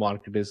in the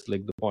market is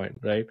like the point,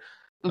 right?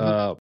 Hmm.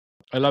 uh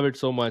I love it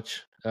so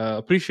much.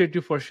 Appreciate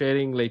you for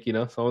sharing, like,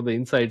 some of the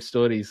inside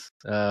stories.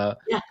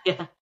 Yeah.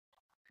 Yeah.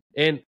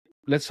 And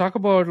let's talk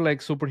about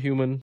like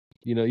Superhuman.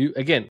 You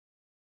again,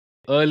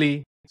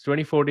 early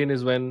 2014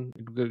 is when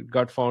it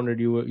got founded.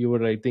 You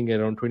were I think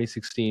around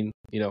 2016.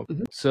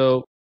 Hmm.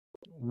 So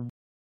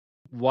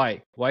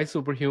why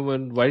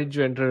Superhuman? Why did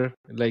you enter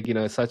like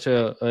such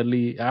a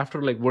early,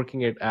 after like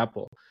working at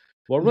Apple?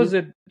 What was Hmm.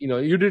 it?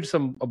 You did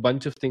a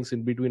bunch of things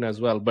in between as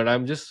well, but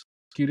I'm just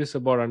curious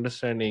about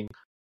understanding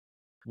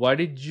why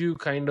did you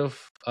kind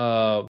of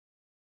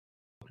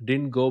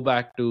didn't go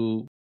back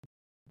to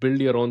build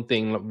your own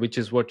thing, which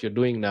is what you're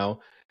doing now.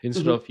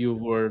 Instead Hmm. of you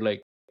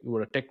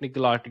were a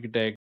technical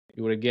architect,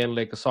 you were again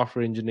like a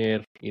software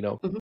engineer,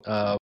 Hmm.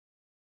 uh,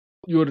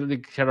 you were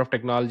the head of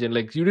technology, and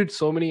like you did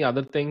so many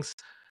other things.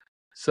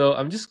 So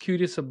I'm just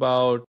curious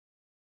about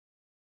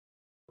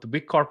the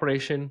big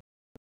corporation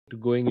to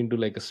going into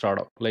like a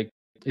startup. Like,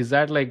 is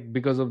that like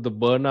because of the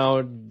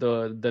burnout,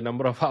 the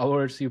number of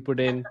hours you put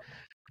in?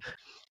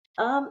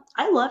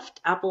 I left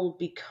Apple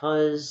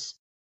because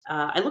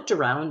I looked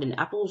around, and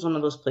Apple was one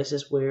of those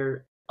places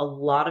where a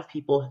lot of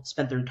people had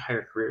spent their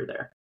entire career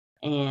there,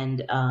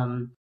 and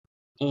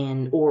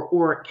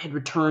or had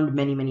returned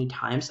many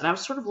times. And I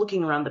was sort of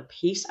looking around. The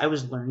pace I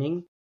was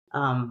learning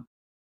um,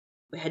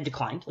 had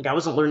declined. Like I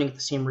wasn't learning at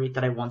the same rate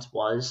that I once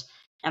was.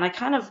 And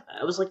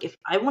I was like, if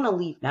I want to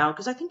leave now,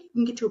 because I think you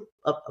can get to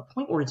a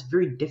point where it's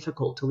very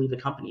difficult to leave a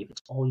company if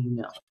it's all you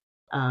know.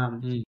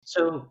 Mm,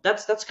 So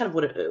that's kind of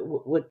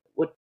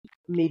what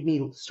made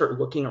me start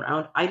looking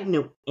around. I didn't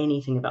know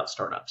anything about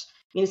startups. I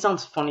mean, it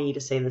sounds funny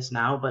to say this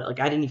now, but like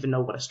I didn't even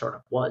know what a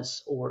startup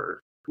was,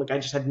 or like I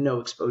just had no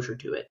exposure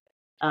to it.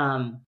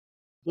 Um,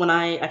 when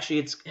I actually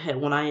it's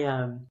when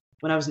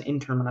I was an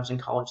intern when I was in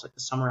college, like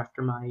the summer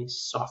after my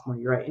sophomore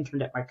year, I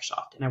interned at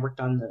Microsoft and I worked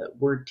on the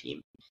Word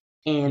team.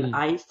 And mm.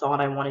 I thought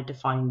I wanted to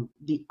find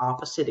the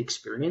opposite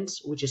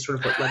experience, which is sort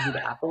of what led me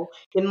to Apple.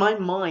 In my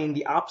mind,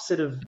 the opposite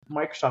of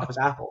Microsoft was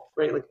Apple,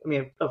 right? Like, I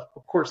mean, of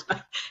course,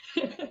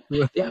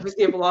 they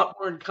obviously have a lot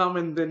more in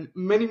common than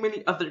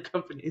many other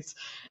companies.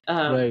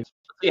 Right.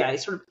 So yeah, I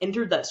sort of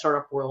entered that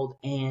startup world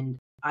and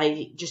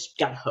I just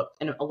got hooked.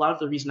 And a lot of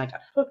the reason I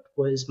got hooked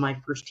was my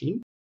first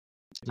team.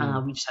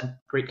 Mm, We just had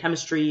great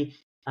chemistry.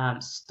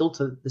 Still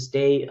to this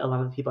day, a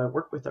lot of the people I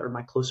work with are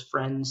my close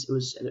friends. It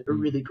was a mm,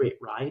 really great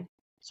ride.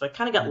 So I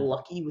kind of got mm,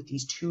 lucky with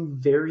these two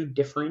very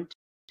different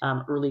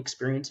early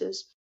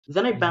experiences.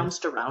 Then I mhm,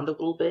 bounced around a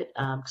little bit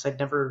because I'd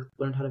never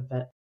learned how to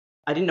vet.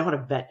 I didn't know how to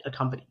vet a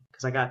company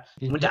because I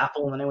went mhm, to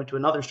Apple and then I went to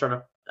another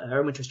startup. I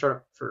went to a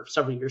startup for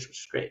several years, which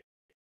was great.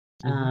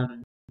 mhm,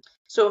 Um,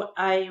 so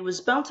I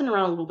was bouncing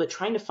around a little bit,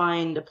 trying to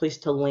find a place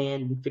to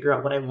land and figure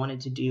out what I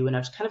wanted to do. And I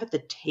was kind of at the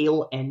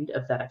tail end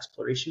of that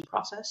exploration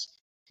process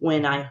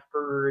when mhm, I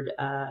heard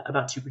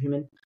about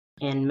Superhuman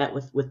and met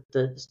with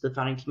the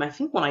founding team. I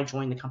think when I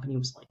joined, the company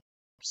was like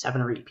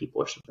 7 or 8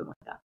 people or something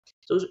like that.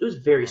 So it was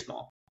very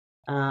small.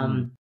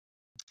 mm. Um,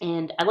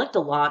 and I liked a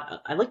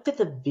lot. I liked that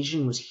the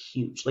vision was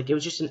huge. Like it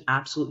was just an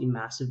absolutely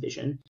massive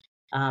vision.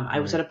 I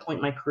was at Right. a point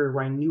in my career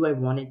where I knew I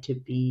wanted to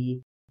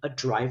be a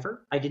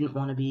driver. I didn't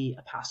want to be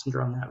a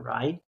passenger on that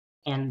ride,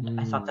 and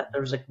I thought Mm, that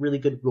there was like really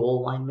good role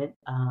alignment.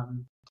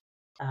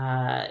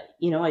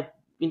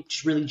 I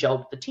just really gelled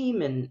with the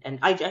team, and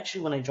I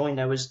actually when I joined,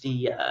 I was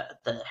the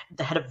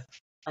head of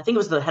I think it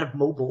was the head of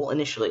mobile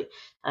initially,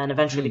 and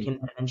eventually mm. became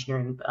the head of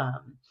engineering.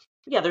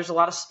 Yeah, there's a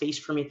lot of space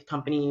for me at the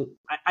company.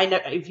 I know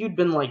if you'd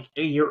been like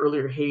a year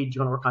earlier, hey, do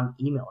you want to work on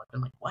email? I'd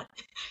been like, what?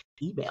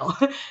 Email?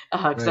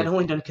 Because I'd Right.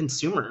 only done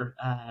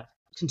Right.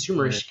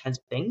 consumerish kinds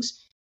of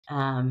things,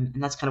 and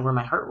that's kind of where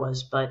my heart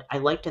was. But I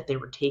liked that they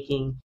were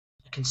taking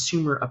a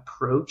consumer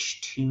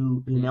approach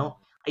to Mm,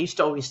 email. I used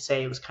to always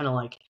say it was kind of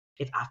like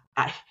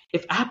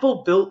if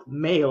Apple built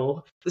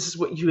mail, this is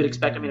what you would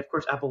expect. I mean, mm. of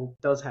course, Apple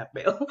does have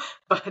mail,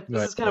 but this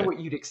Right. is kind of Right. what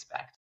you'd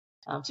expect.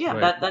 So yeah, Right.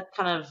 that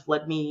kind of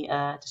led me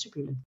to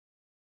Superhuman.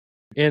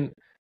 And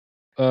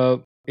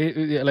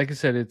yeah, like I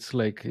said, it's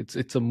like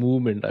it's a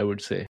movement. I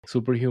would say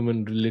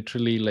Superhuman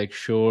literally like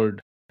showed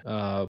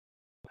uh,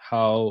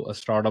 how a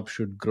startup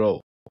should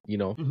grow.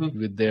 Hmm.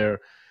 With their,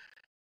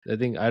 I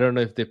think I don't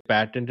know if they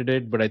patented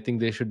it, but I think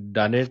they should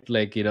done it.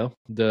 Like the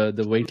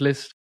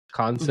waitlist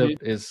Hmm.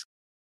 concept is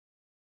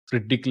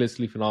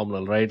ridiculously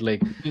phenomenal, right?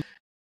 Like Hmm.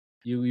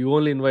 you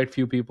only invite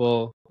few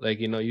people, like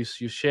you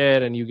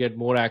share and you get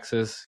more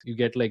access, you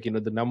get like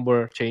the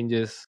number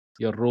changes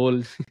your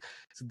role.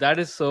 So that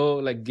is so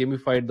like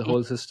gamified the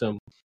whole system.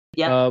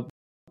 Yeah. uh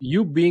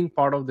you being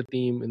part of the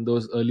team in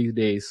those early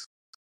days,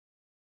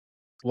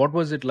 what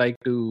was it like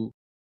to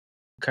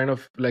kind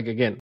of like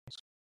again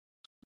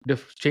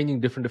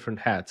changing different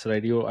hats,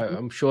 right?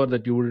 I'm sure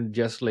that you wouldn't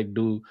just like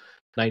do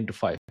 9 to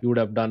 5, you would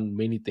have done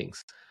many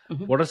things.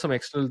 Hmm. What are some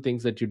external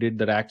things that you did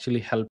that actually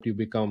helped you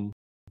become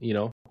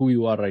who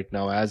you are right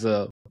now as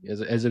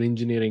as an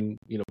engineering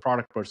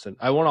product person?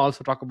 I want to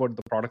also talk about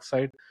the product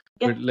side,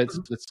 Yeah. but let's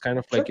kind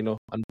of like Sure.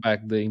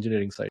 unpack the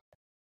engineering side.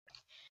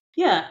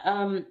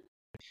 Yeah.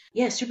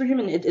 Yeah,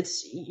 Superhuman.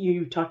 It's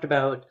you talked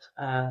about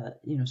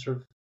sort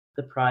of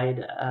the pride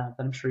that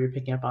I'm sure you're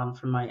picking up on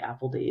from my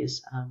Apple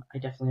days. I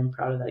definitely am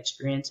proud of that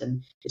experience,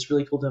 and it's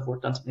really cool to have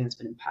worked on something that's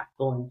been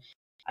impactful. And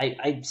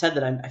I said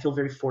that I feel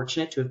very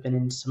fortunate to have been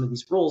in some of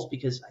these roles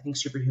because I think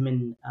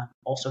Superhuman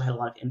also had a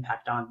lot of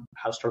impact on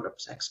how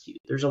startups execute.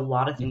 There's a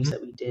lot of things Hmm.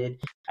 that we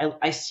did.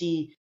 I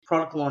see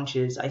product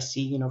launches. I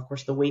see of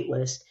course the wait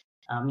list.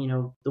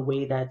 The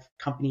way that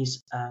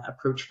companies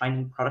approach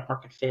finding product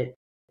market fit,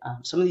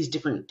 some of these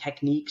different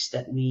techniques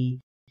that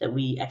we that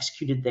we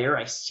executed there,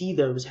 I see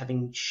those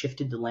having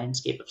shifted the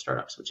landscape of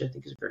startups, which I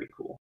think is very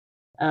cool.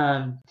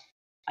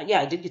 Yeah,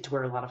 I did get to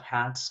wear a lot of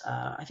hats.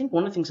 I think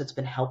one of the things that's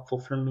been helpful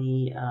for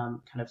me,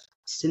 kind of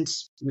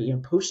since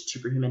post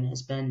Superhuman,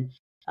 has been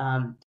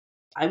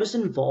I was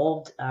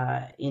involved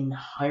in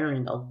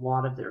hiring a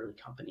lot of the early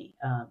company.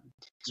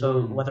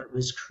 So Mm. whether it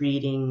was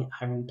creating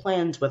hiring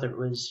plans, whether it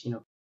was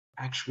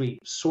actually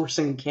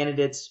sourcing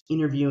candidates,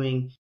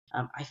 interviewing,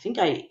 I think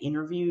I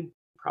interviewed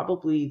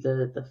probably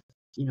the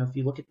if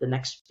you look at the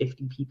next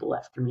 50 people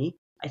after me,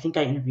 I think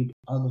I interviewed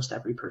almost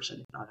every person,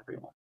 if not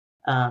everyone.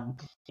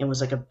 And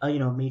was like a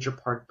major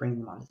part of bringing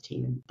them onto the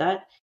team, and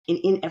that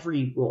in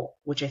every role,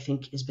 which I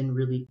think has been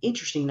really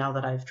interesting now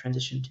that I've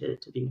transitioned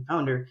to being a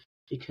founder,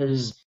 Mm.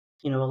 because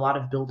a lot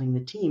of building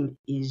the team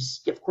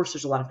is, of course,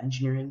 there's a lot of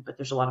engineering, but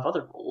there's a lot of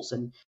other roles,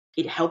 and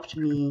it helped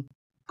me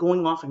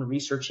going off and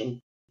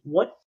researching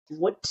what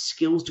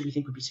skills do we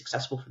think would be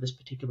successful for this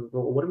particular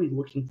role? What are we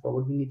looking for?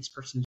 What do we need this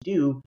person to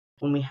do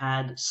when we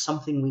had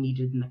something we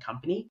needed in the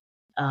company?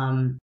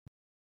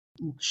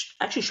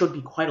 Actually showed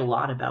me quite a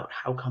lot about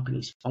how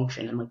companies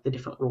function and like the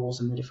different roles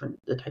and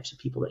the types of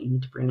people that you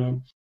need to bring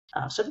in.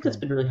 So I think that's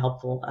True. been really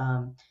helpful.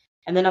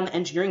 And then on the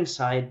engineering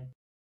side,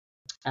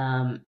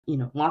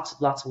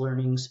 lots of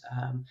learnings.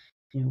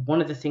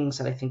 One of the things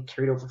that I think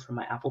carried over from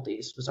my Apple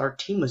days was our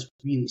team was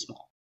really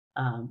small.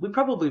 We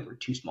probably were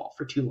too small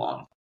for too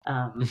long.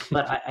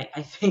 But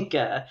I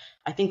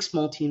think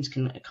small teams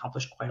can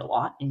accomplish quite a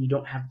lot, and you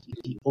don't have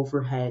the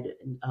overhead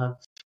of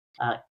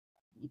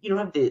you don't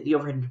have the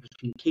overhead in terms of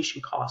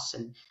communication costs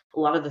and a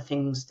lot of the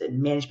things, the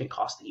management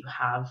costs that you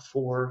have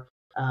for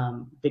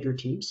bigger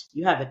teams.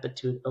 You have it, but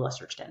to a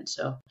lesser extent.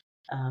 So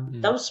that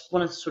Mm. was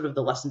one of sort of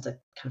the lessons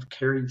that kind of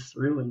carried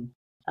through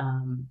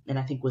and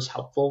I think was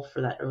helpful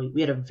for that early.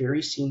 We had a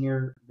very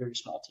senior, very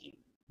small team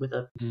with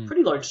a Mm.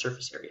 pretty large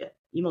surface area.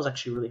 Email is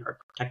actually a really hard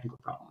technical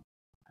problem.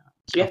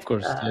 So Of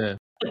course, yeah.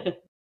 yeah.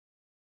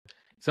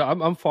 So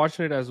I'm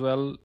fortunate as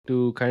well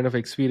to kind of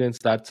experience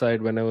that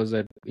side when I was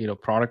at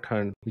Product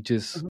Hunt, which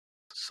is Mhm,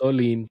 so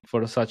lean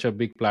for such a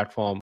big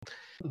platform.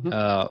 mhm,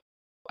 Uh,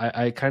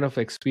 I kind of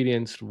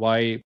experienced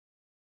why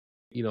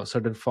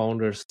certain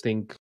founders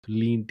think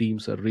lean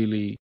teams are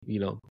really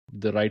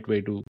the right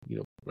way to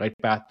right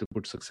path to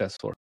put success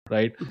for,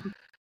 right? mhm,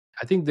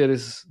 I think there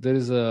is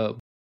a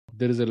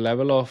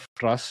level of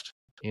trust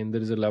and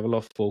there is a level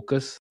of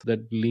focus that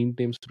lean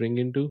teams bring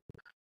into,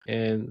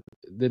 and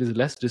there is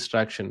less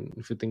distraction.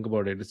 If you think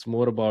about it, it's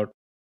more about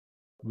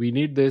we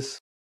need this,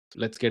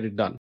 let's get it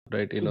done,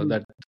 right? mhm,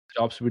 That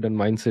jobs to be done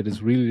mindset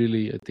is really,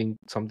 really, I think,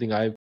 something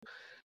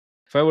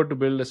if I were to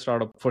build a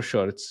startup, for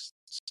sure it's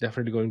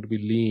definitely going to be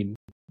lean,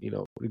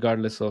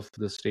 regardless of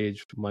the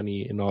stage,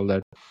 money, and all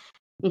that.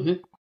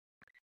 mhm,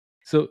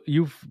 So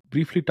you've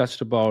briefly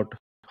touched about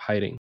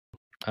hiring.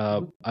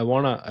 mhm, I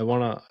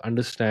wanna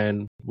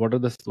understand what are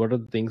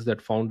the things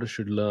that founders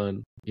should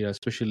learn,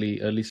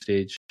 especially early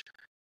stage.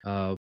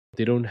 uh,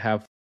 they don't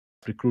have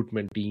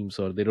recruitment teams,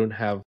 or they don't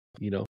have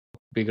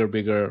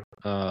bigger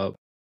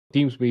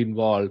teams be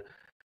involved.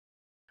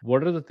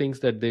 What are the things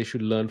that they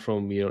should learn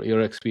from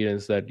your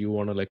experience that you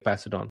want to like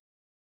pass it on?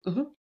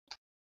 mhm.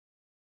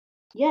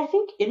 Yeah, I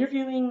think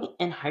interviewing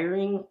and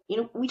hiring,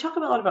 we talk a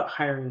lot about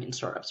hiring in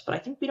startups, but I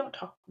think we don't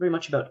talk very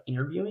much about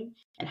interviewing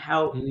and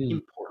how Mm.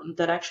 important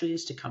that actually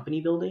is to company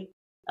building.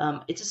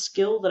 It's a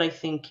skill that I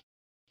think,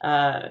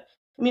 I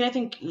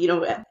think,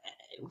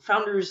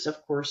 founders,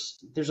 of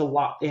course, there's a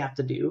lot they have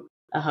to do.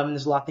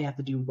 There's a lot they have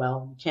to do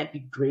well. You can't be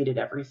great at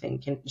everything,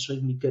 can't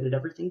necessarily be good at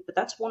everything, but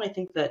that's one I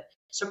think that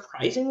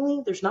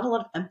surprisingly, there's not a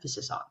lot of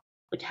emphasis on.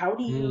 Like, how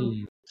do you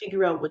Mm.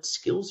 figure out what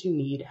skills you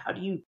need? How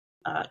do you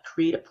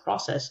create a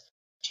process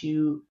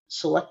to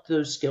select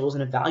those skills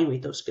and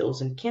evaluate those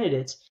skills in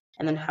candidates,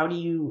 and then how do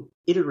you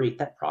iterate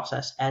that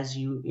process as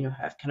you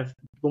have kind of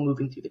people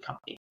moving through the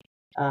company.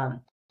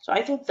 So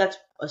I think that's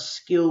a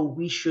skill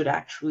we should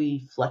actually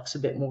flex a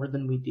bit more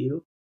than we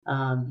do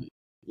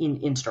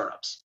in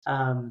startups.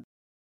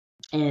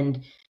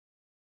 And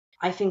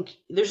I think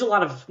there's a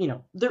lot of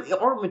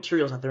there are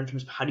materials out there in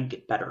terms of how do you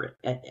get better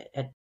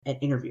at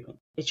interviewing.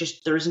 It's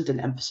just there isn't an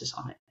emphasis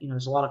on it.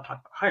 There's a lot of talk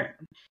about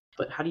hiring,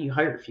 but how do you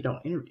hire if you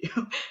don't interview,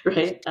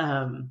 right?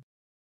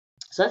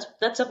 So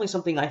that's definitely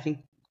something I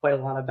think quite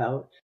a lot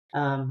about.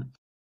 Um,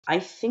 I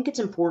think it's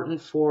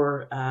important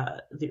for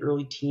the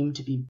early team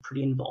to be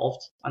pretty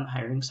involved on the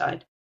hiring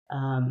side,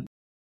 um,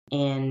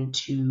 and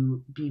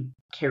to be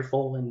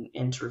careful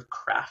and sort of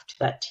craft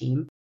that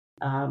team.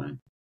 Um,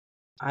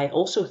 I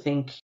also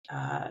think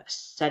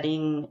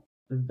setting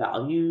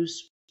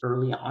values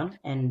early on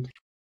and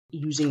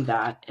using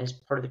that as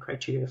part of the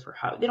criteria for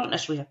how they don't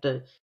necessarily have to,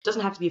 it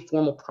doesn't have to be a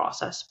formal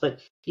process,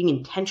 but being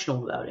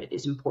intentional about it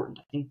is important,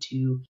 I think,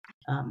 to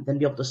then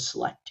be able to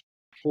select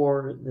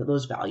for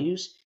those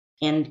values.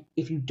 And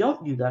if you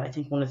don't do that, I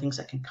think one of the things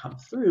that can come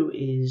through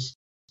is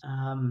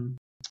um,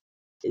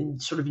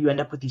 sort of you end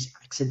up with these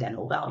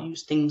accidental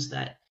values, things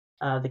that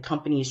the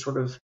company is sort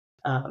of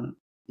um,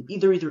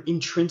 either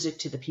intrinsic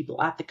to the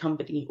people at the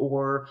company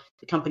or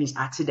the company's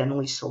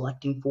accidentally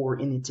selecting for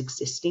in its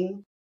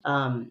existing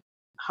um,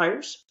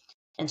 hires.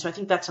 And so I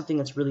think that's something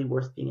that's really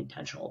worth being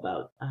intentional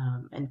about.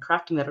 And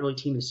crafting that early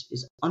team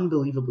is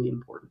unbelievably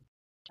important.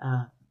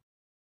 Uh,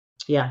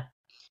 yeah,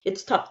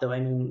 it's tough though. I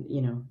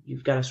mean,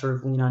 you've got to sort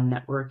of lean on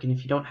network, and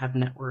if you don't have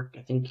network,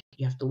 I think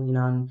you have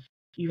to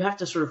you have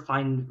to sort of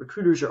find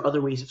recruiters or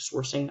other ways of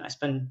sourcing. I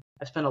spent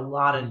a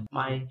lot of Mm.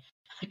 my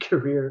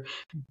career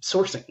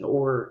sourcing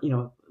or,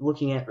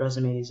 looking at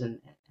resumes and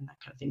that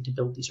kind of thing to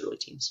build these early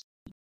teams.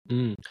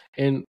 Mm.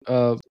 And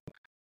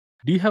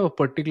do you have a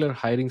particular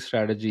hiring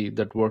strategy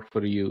that worked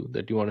for you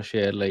that you want to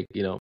share? Like,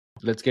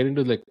 let's get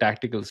into like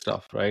tactical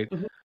stuff, right?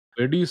 Mhm.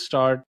 Where do you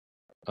start?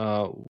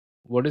 Uh,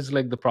 what is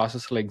like the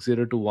process like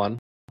 0 to 1,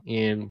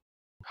 and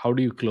how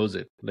do you close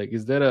it? Like,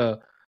 is there a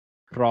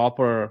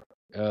proper?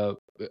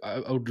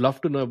 I would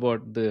love to know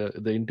about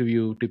the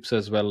interview tips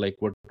as well. Like,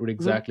 what Mhm.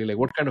 exactly, like,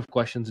 what kind of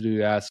questions do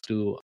you ask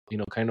to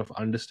kind of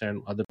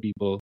understand other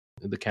people,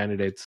 the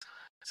candidates?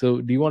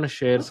 So, do you want to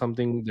share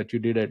something that you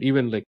did at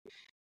even like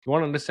you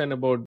want to understand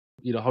about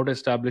how to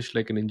establish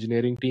like an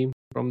engineering team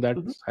from that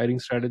Mhm. hiring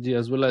strategy,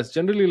 as well as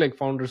generally like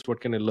founders, what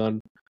can I learn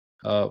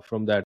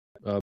from that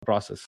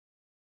process?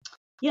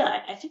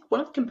 Yeah, I think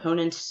one of the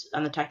components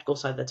on the tactical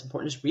side that's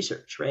important is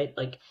research, right?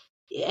 Like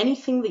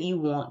anything that you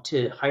want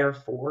to hire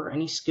for,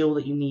 any skill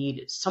that you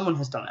need, someone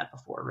has done that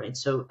before, right?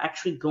 So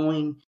actually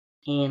going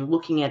and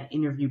looking at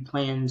interview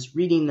plans,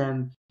 reading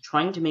them,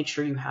 trying to make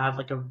sure you have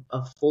like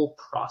a full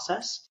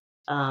process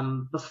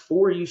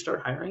before you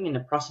start hiring, and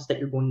a process that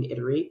you're going to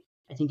iterate,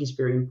 I think is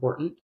very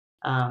important.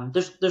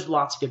 There's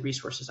lots of good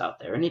resources out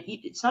there, and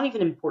it's not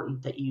even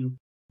important that you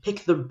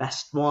pick the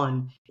best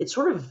one. It's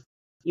sort of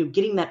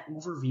getting that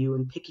overview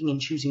and picking and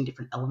choosing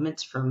different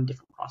elements from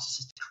different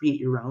processes to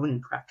create your own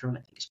and craft your own,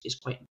 I think is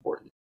quite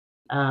important.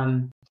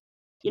 Um,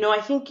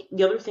 I think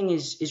the other thing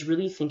is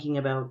really thinking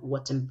about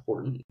what's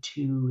important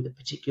to the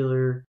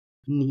particular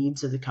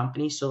needs of the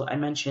company. So I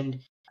mentioned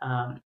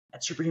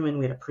at Superhuman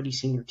we had a pretty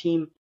senior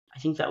team. I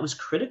think that was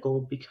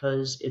critical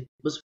because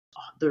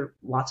there are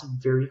lots of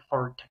very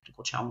hard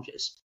technical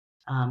challenges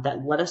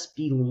that let us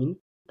be lean,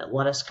 that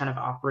let us kind of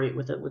operate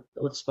with a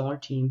smaller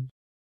team.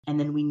 And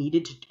then we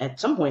needed to, at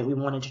some point, we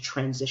wanted to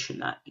transition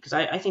that because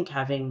I think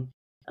having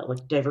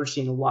like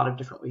diversity in a lot of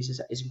different ways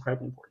is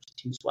incredibly important to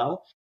the team as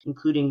well,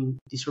 including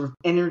the sort of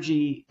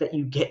energy that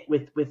you get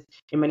with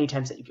and many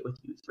times that you get with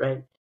youth,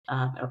 right?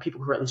 Or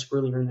people who are at least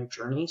earlier in their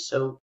journey.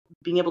 So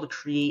being able to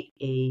create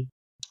a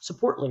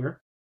support layer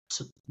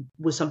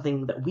was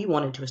something that we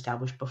wanted to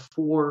establish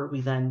before we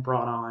then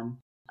brought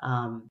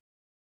on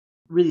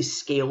really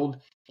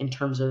scaled in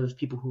terms of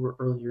people who were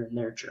earlier in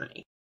their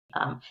journey.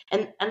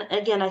 And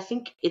again, I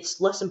think it's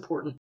less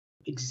important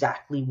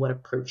exactly what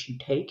approach you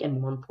take,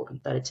 and more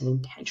important that it's an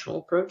intentional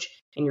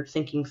approach, and you're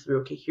thinking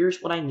through, okay,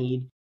 here's what I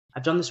need.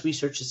 I've done this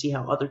research to see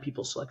how other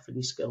people select for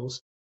these skills.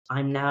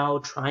 I'm now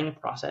trying a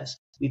process.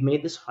 We've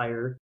made this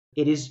hire.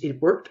 It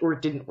worked or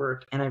it didn't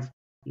work, and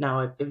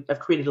I've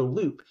created a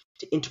loop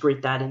to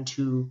integrate that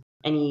into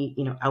any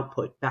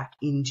output back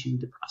into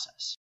the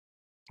process.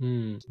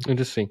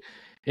 Interesting.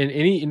 And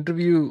any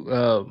interview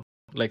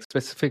like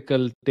specific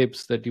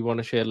tips that you want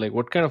to share? Like,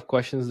 what kind of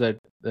questions that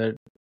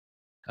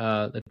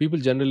people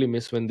generally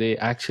miss when they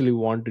actually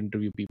want to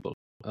interview people,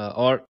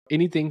 or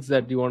any things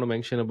that you want to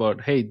mention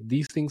about? Hey,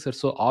 these things are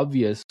so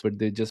obvious, but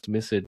they just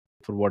miss it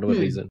for whatever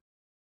Hmm. reason.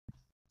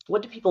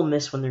 What do people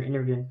miss when they're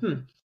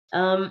interviewing?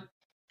 Um,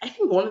 I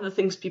think one of the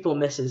things people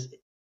miss is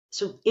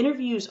so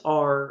interviews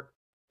are,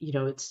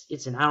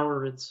 it's an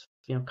hour, it's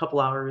a couple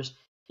hours.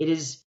 It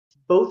is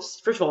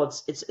both. First of all,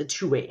 it's a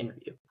two-way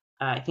interview.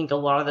 I think a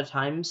lot of the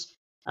times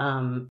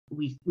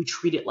we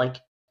treat it like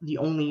the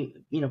only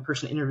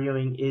person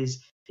interviewing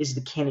is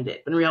the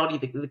candidate, but in reality,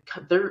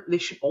 they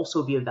should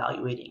also be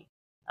evaluating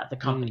the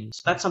company. Mm,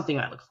 So that's something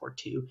I look forward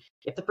to.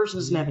 If the person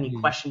doesn't have any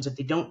mm, questions, if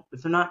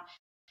they're not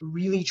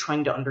really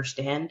trying to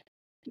understand,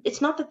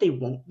 it's not that they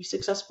won't be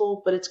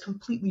successful, but it's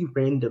completely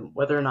random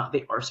whether or not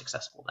they are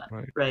successful then,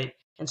 right. right?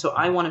 And so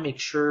I Right. want to make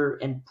sure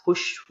and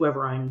push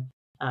whoever I'm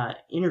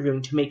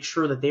interviewing to make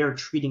sure that they are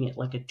treating it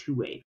like a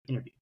two-way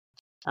interview.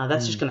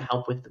 That's just Mm, going to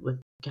help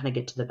with kind of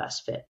get to the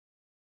best fit.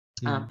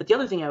 mm, But the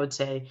other thing I would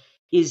say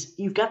is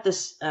you've got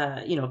this,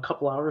 a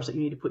couple hours that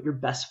you need to put your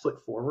best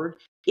foot forward.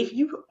 If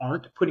you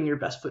aren't putting your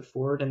best foot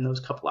forward in those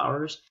couple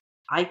hours,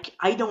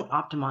 I don't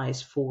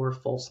optimize for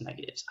false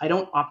negatives. I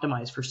don't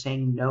optimize for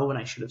saying no when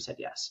I should have said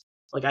yes.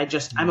 Like I'm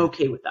mm,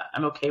 okay with that.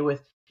 I'm okay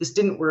with this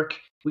didn't work.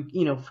 We,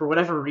 for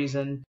whatever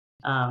reason,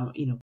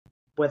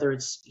 whether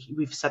it's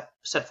we've set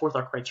forth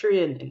our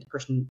criteria and the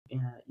person,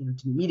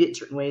 didn't meet it in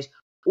certain ways,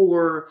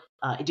 or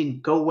it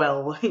didn't go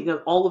well.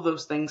 All of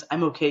those things.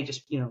 I'm okay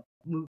just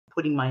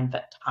putting my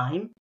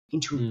time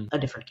into mm, a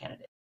different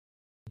candidate.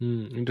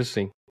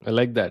 Interesting. I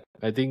like that.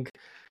 I think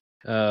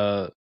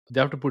uh, they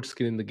have to put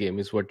skin in the game,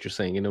 is what you're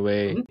saying. In a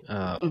way,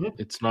 Hmm. Hmm.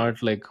 it's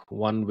not like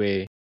one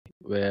way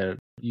where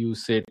you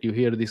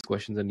hear these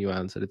questions and you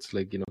answer. It's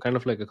like kind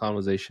of like a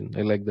conversation.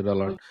 I like that a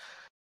lot.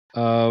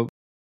 Uh,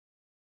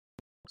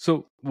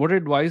 so, what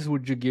advice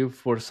would you give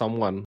for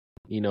someone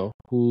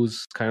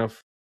who's kind of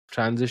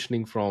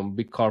transitioning from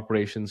big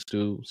corporations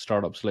to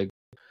startups? Like,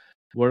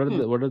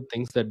 Hmm. What are the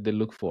things that they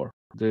look for?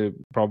 They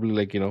probably,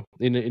 like,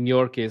 in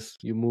your case,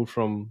 you moved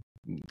from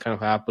kind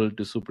of Apple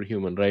to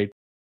superhuman, right?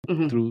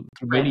 Hmm. Through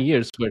many Right.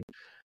 years, but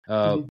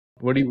Hmm.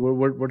 what do you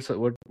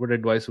what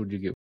advice would you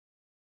give?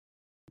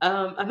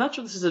 I'm not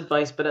sure this is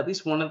advice, but at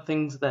least one of the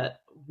things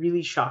that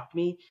really shocked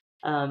me.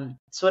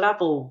 So at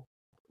Apple,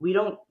 we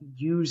didn't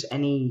use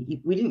any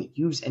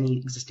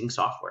existing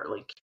software.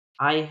 Like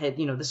I had,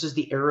 this is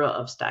the era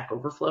of Stack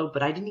Overflow,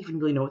 but I didn't even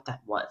really know what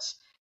that was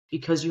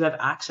because you have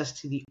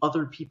access to the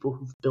other people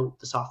who've built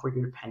the software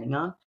you're depending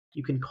on.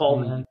 You can call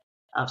Mm, them.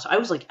 So I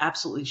was like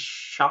absolutely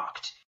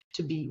shocked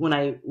when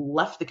I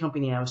left the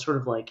company. I was sort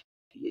of like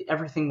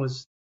everything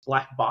was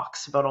black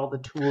box about all the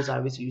tools I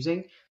was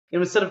using.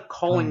 And instead of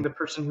calling mm, the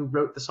person who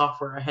wrote the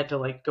software, I had to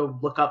like go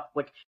look up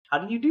like how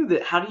do you do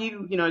that? How do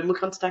you I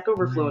look on Stack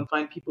Overflow mm, and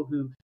find people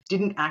who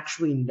didn't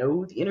actually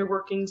know the inner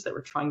workings that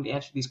were trying to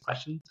answer these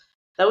questions.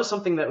 That was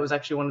something that was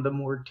actually one of the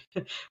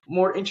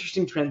more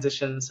interesting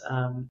transitions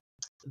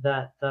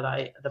that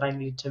I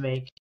needed to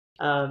make.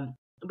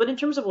 But in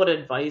terms of what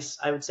advice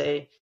I would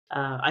say,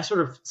 I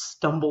sort of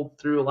stumbled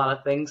through a lot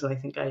of things, and I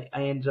think I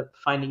ended up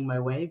finding my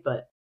way.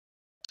 But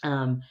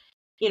um,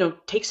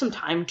 take some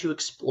time to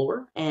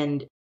explore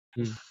and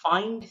mm,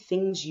 find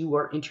things you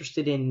are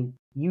interested in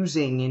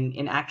using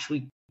and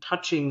actually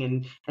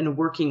touching and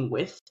working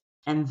with,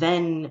 and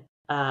then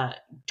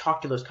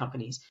talk to those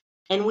companies.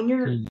 And when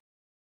you're mm,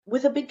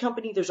 with a big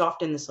company, there's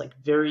often this like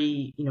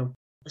very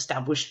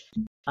established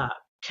uh,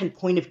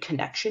 point of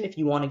connection if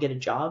you want to get a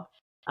job.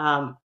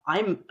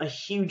 I'm a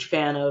huge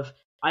fan of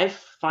I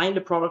find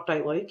a product I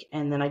like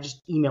and then I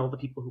just email the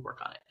people who work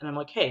on it and I'm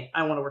like, hey,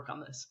 I want to work on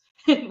this,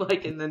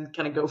 and then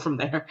kind of go from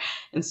there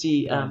and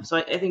see. mm, So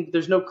I think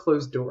there's no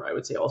closed door. I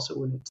would say also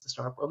when it's the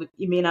startup world,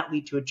 it may not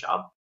lead to a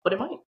job, but it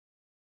might.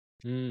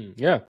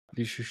 yeah,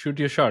 you should shoot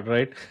your shot,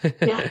 right?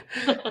 Yeah.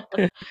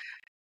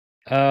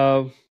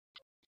 um,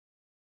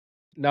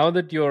 Now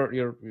that you're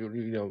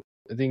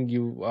I think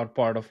you're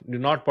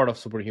not part of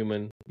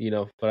superhuman,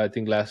 for I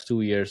think last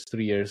 2 years,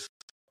 3 years.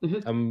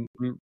 Mhm. I'm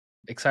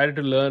excited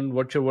to learn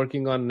what you're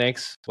working on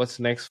next. What's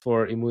next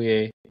for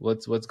Emuye?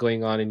 What's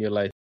going on in your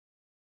life?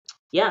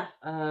 Yeah.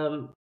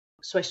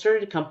 So I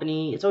started a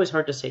company. It's always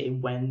hard to say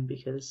when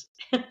because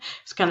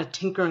it's kind of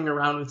tinkering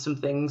around with some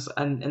things,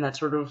 and that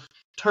sort of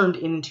turned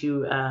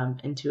into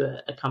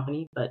a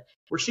company. But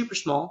we're super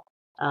small.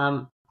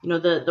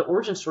 The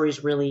origin story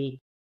is really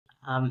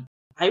um,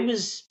 I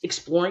was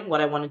exploring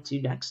what I wanted to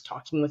do next,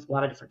 talking with a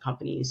lot of different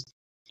companies,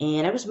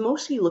 and I was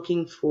mostly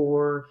looking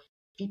for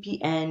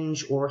VP Eng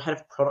or head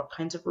of product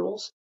kinds of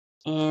roles.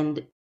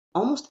 And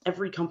almost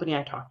every company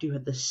I talked to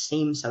had the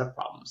same set of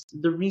problems.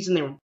 The reason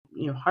they were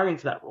hiring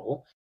for that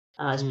role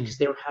is Mm, because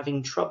they were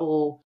having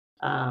trouble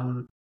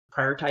um,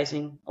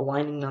 prioritizing,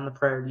 aligning on the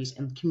priorities,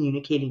 and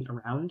communicating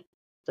around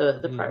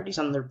the mm, priorities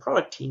on their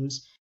product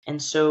teams. And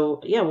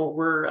so, yeah, well,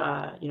 we're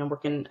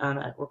working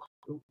on we're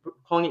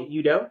calling it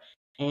Udo,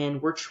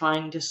 and we're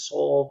trying to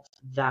solve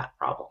that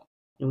problem.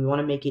 And we want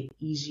to make it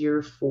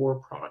easier for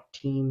product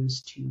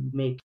teams to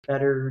make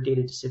better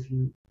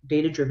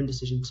data-driven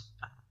decisions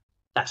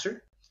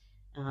faster.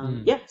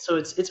 mm. Yeah, so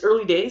it's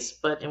early days,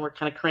 and we're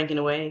kind of cranking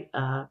away,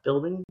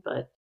 building,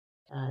 but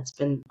it's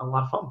been a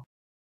lot of fun.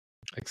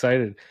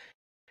 Excited.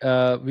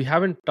 We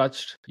haven't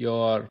touched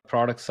your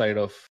product side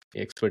of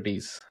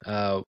expertise.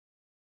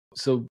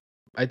 So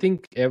I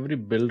think every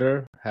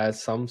builder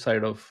has some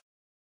side of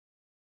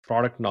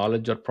product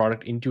knowledge or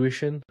product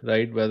intuition,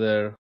 right?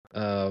 Whether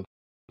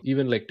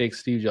even like take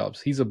Steve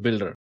Jobs, he's a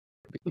builder.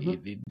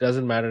 Hmm. It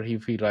doesn't matter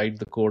if he write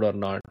the code or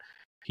not.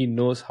 He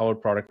knows how a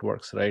product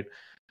works, right?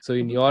 So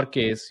in Hmm. your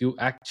case, you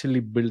actually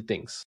build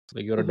things.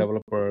 Like you're a Hmm.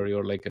 developer,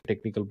 you're like a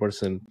technical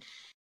person.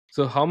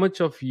 So how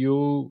much of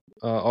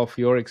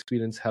your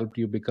experience helped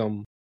you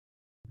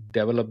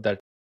develop that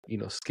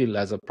skill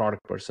as a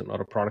product person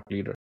or a product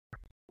leader?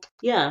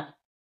 Yeah,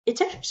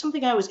 it's actually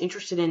something I was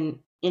interested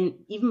in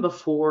even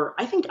before.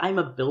 I think I'm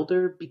a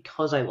builder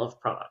because I love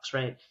products,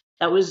 right?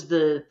 That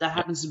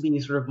Yeah. happens to be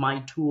sort of my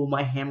tool,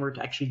 my hammer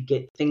to actually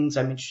get things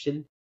I'm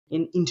interested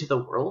in into the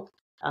world.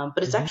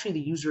 But it's Hmm. actually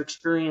the user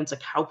experience,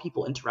 like how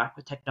people interact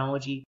with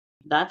technology.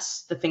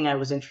 That's the thing I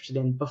was interested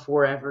in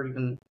before I ever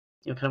even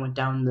kind of went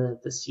down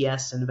the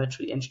CS and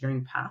eventually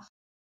engineering path.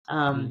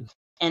 Um, Mm,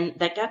 and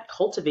that got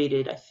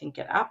cultivated, I think,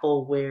 at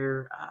Apple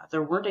where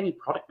there weren't any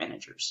product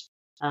managers.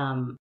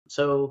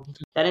 So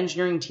that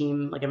engineering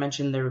team, like I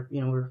mentioned,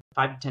 we're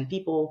 5 to 10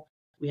 people.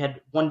 We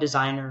had one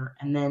designer,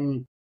 and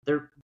then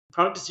their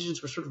product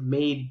decisions were sort of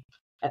made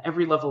at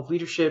every level of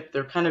leadership.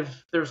 There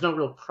was no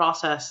real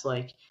process,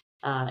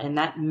 and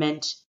that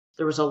meant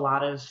there was a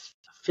lot of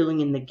filling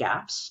in the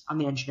gaps on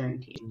the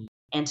engineering team. mm,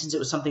 And since it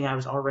was something I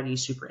was already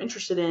super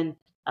interested in,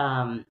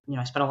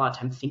 I spent a lot of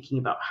time thinking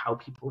about how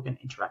people were going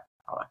to interact with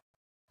the product.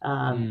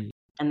 Um, mm,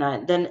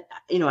 and then,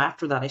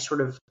 after that, I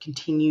sort of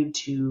continued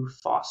to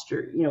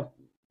foster,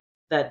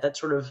 that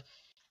sort of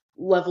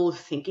level of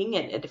thinking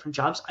at different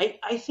jobs. I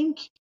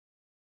think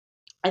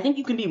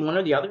you can be one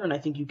or the other, and I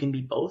think you can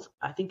be both.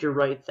 I think you're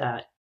right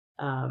that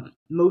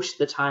most of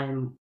the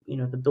time,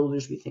 the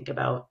builders we think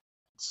about,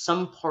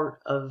 some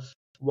part of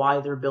why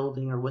they're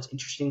building or what's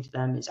interesting to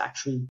them is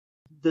actually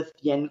the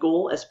end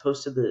goal as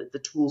opposed to the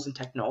tools and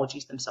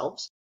technologies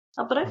themselves.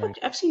 But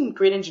I've seen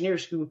great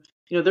engineers who,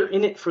 they're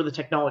in it for the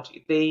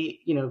technology. The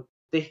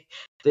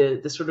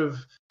sort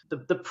of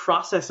the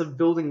process of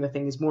building the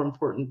thing is more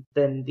important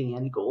than the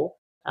end goal.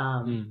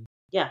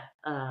 Yeah,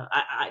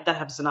 that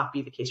happens to not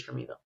be the case for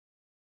me though.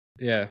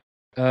 Yeah.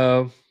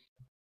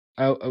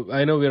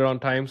 I know we're on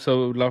time,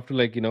 so would love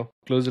to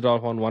close it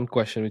off on one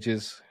question, which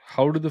is,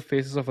 how do the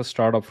phases of a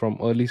startup from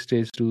early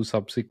stage to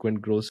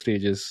subsequent growth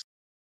stages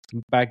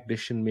impact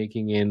decision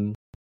making in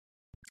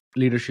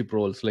leadership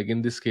roles? Like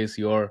in this case,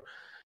 you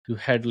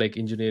had like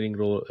engineering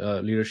role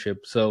leadership.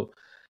 So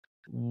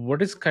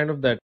what is kind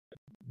of that?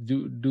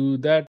 Do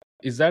that,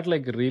 is that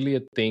like really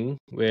a thing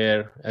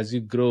where as you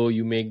grow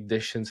you make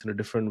decisions in a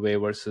different way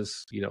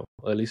versus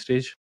early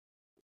stage?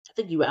 I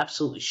think you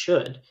absolutely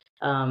should.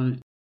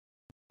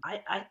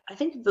 I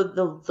think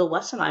the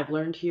lesson I've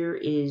learned here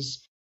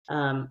is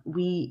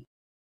we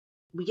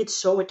get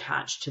so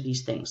attached to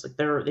these things, like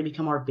they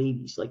become our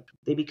babies, like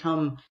they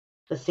become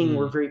the thing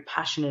we're very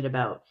passionate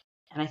about.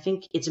 And I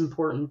think it's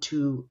important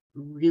to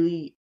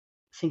really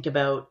think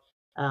about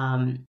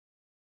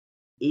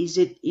is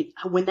it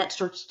when that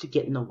starts to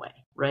get in the way,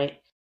 right?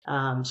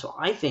 So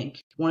I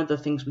think one of the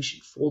things we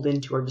should fold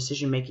into our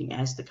decision making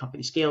as the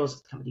company scales,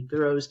 as the company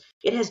grows,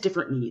 it has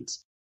different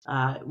needs.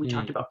 We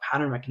talked about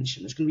pattern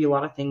recognition. There's going to be a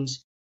lot of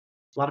things,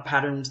 a lot of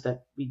patterns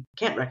that we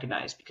can't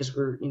recognize because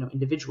we're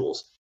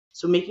individuals.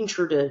 So making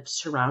sure to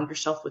surround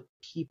yourself with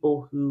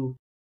people who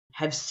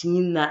have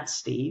seen that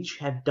stage,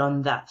 have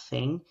done that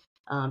thing,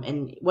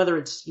 and whether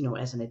it's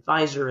as an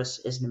advisor,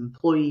 as an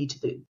employee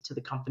to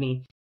the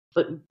company,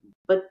 but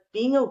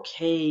being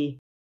okay.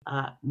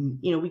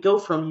 We go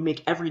from you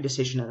make every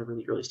decision at a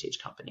really early stage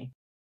company,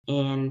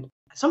 and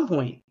at some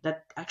point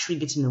that actually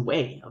gets in the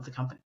way of the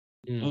company.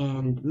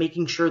 And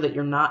making sure that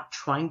you're not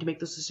trying to make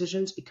those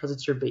decisions because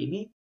it's your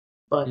baby,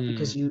 but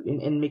because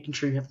and making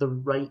sure you have the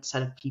right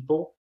set of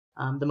people,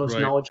 the most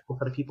Right. knowledgeable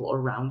set of people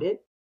around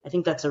it. I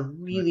think that's a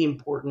really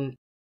important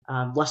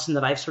lesson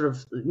that I've sort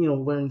of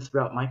learned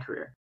throughout my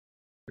career.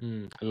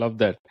 I love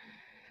that.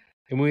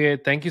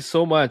 Emuye, thank you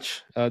so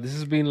much. This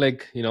has been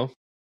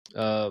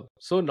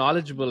so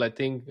knowledgeable. I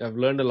think I've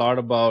learned a lot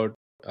about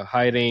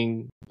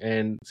hiring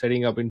and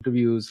setting up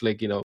interviews,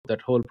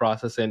 that whole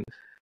process. And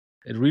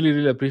I really,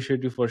 really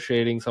appreciate you for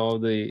sharing some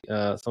of the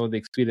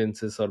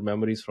experiences or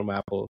memories from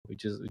Apple,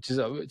 which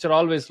are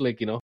always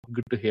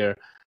good to hear.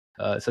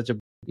 Such a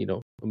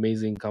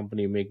amazing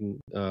company making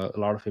a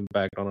lot of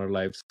impact on our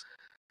lives.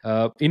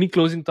 Any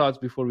closing thoughts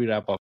before we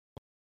wrap up?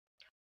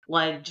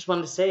 Well, I just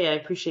wanted to say I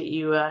appreciate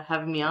you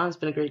having me on. It's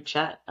been a great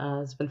chat.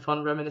 It's been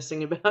fun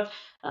reminiscing about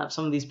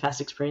some of these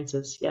past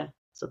experiences. Yeah.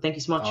 So thank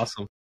you so much.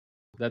 Awesome.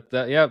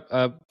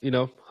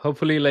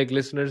 Hopefully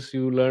listeners,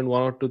 you learn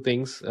one or two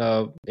things,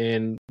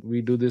 and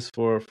we do this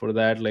for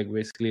that,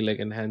 basically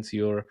enhance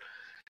your,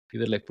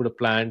 either put a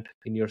plant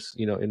in your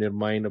in your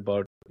mind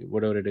about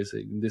whatever it is,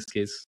 in this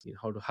case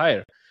how to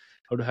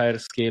hire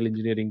scale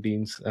engineering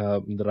teams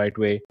in the right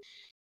way.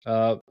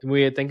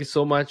 Emuye, thank you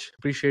so much,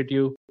 appreciate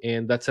you,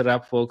 and that's a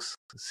wrap, folks.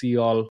 See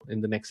you all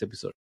in the next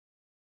episode.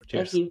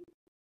 Cheers. Thank you.